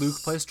 We had Luke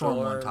play Storm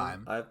one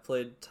time. I've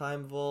played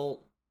Time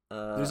Vault.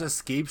 There's a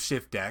Scape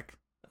Shift deck.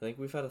 I think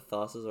we've had a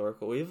Thassa's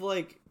Oracle. We've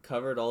like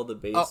covered all the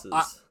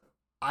bases.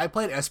 I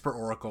played Esper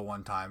Oracle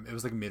one time. It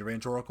was like a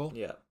mid-range Oracle.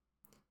 Yeah.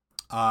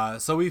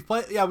 So we've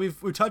played. Yeah, we've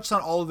touched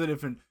on all of the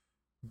different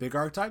big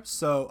archetypes.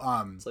 So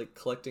it's like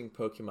collecting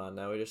Pokemon.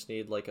 Now we just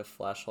need like a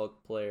Flash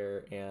Hulk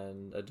player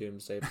and a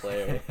Doomsday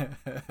player.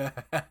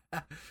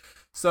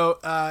 So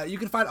you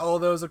can find all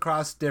of those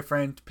across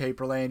different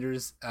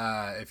Paperlanders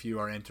if you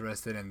are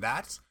interested in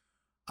that.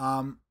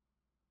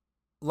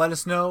 Let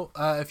us know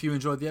if you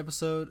enjoyed the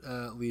episode.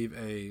 Leave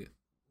a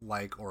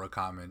like or a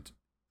comment.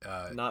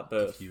 Not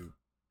both.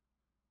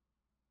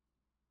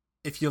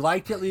 If you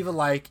liked it, leave a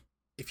like.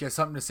 If you have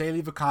something to say,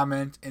 leave a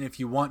comment. And if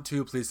you want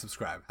to, please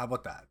subscribe. How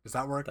about that? Does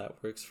that work?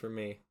 That works for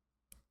me.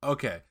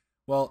 Okay.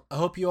 Well, I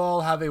hope you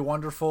all have a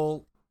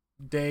wonderful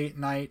day,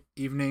 night,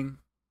 evening,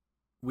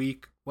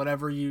 week,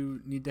 whatever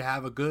you need to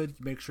have a good,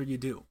 make sure you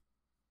do.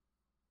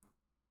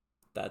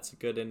 That's a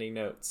good ending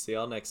note. See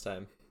y'all next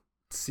time.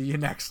 See you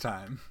next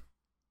time.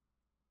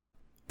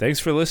 Thanks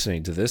for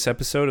listening to this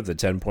episode of the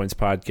 10 Points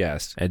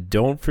Podcast. And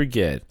don't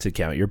forget to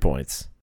count your points.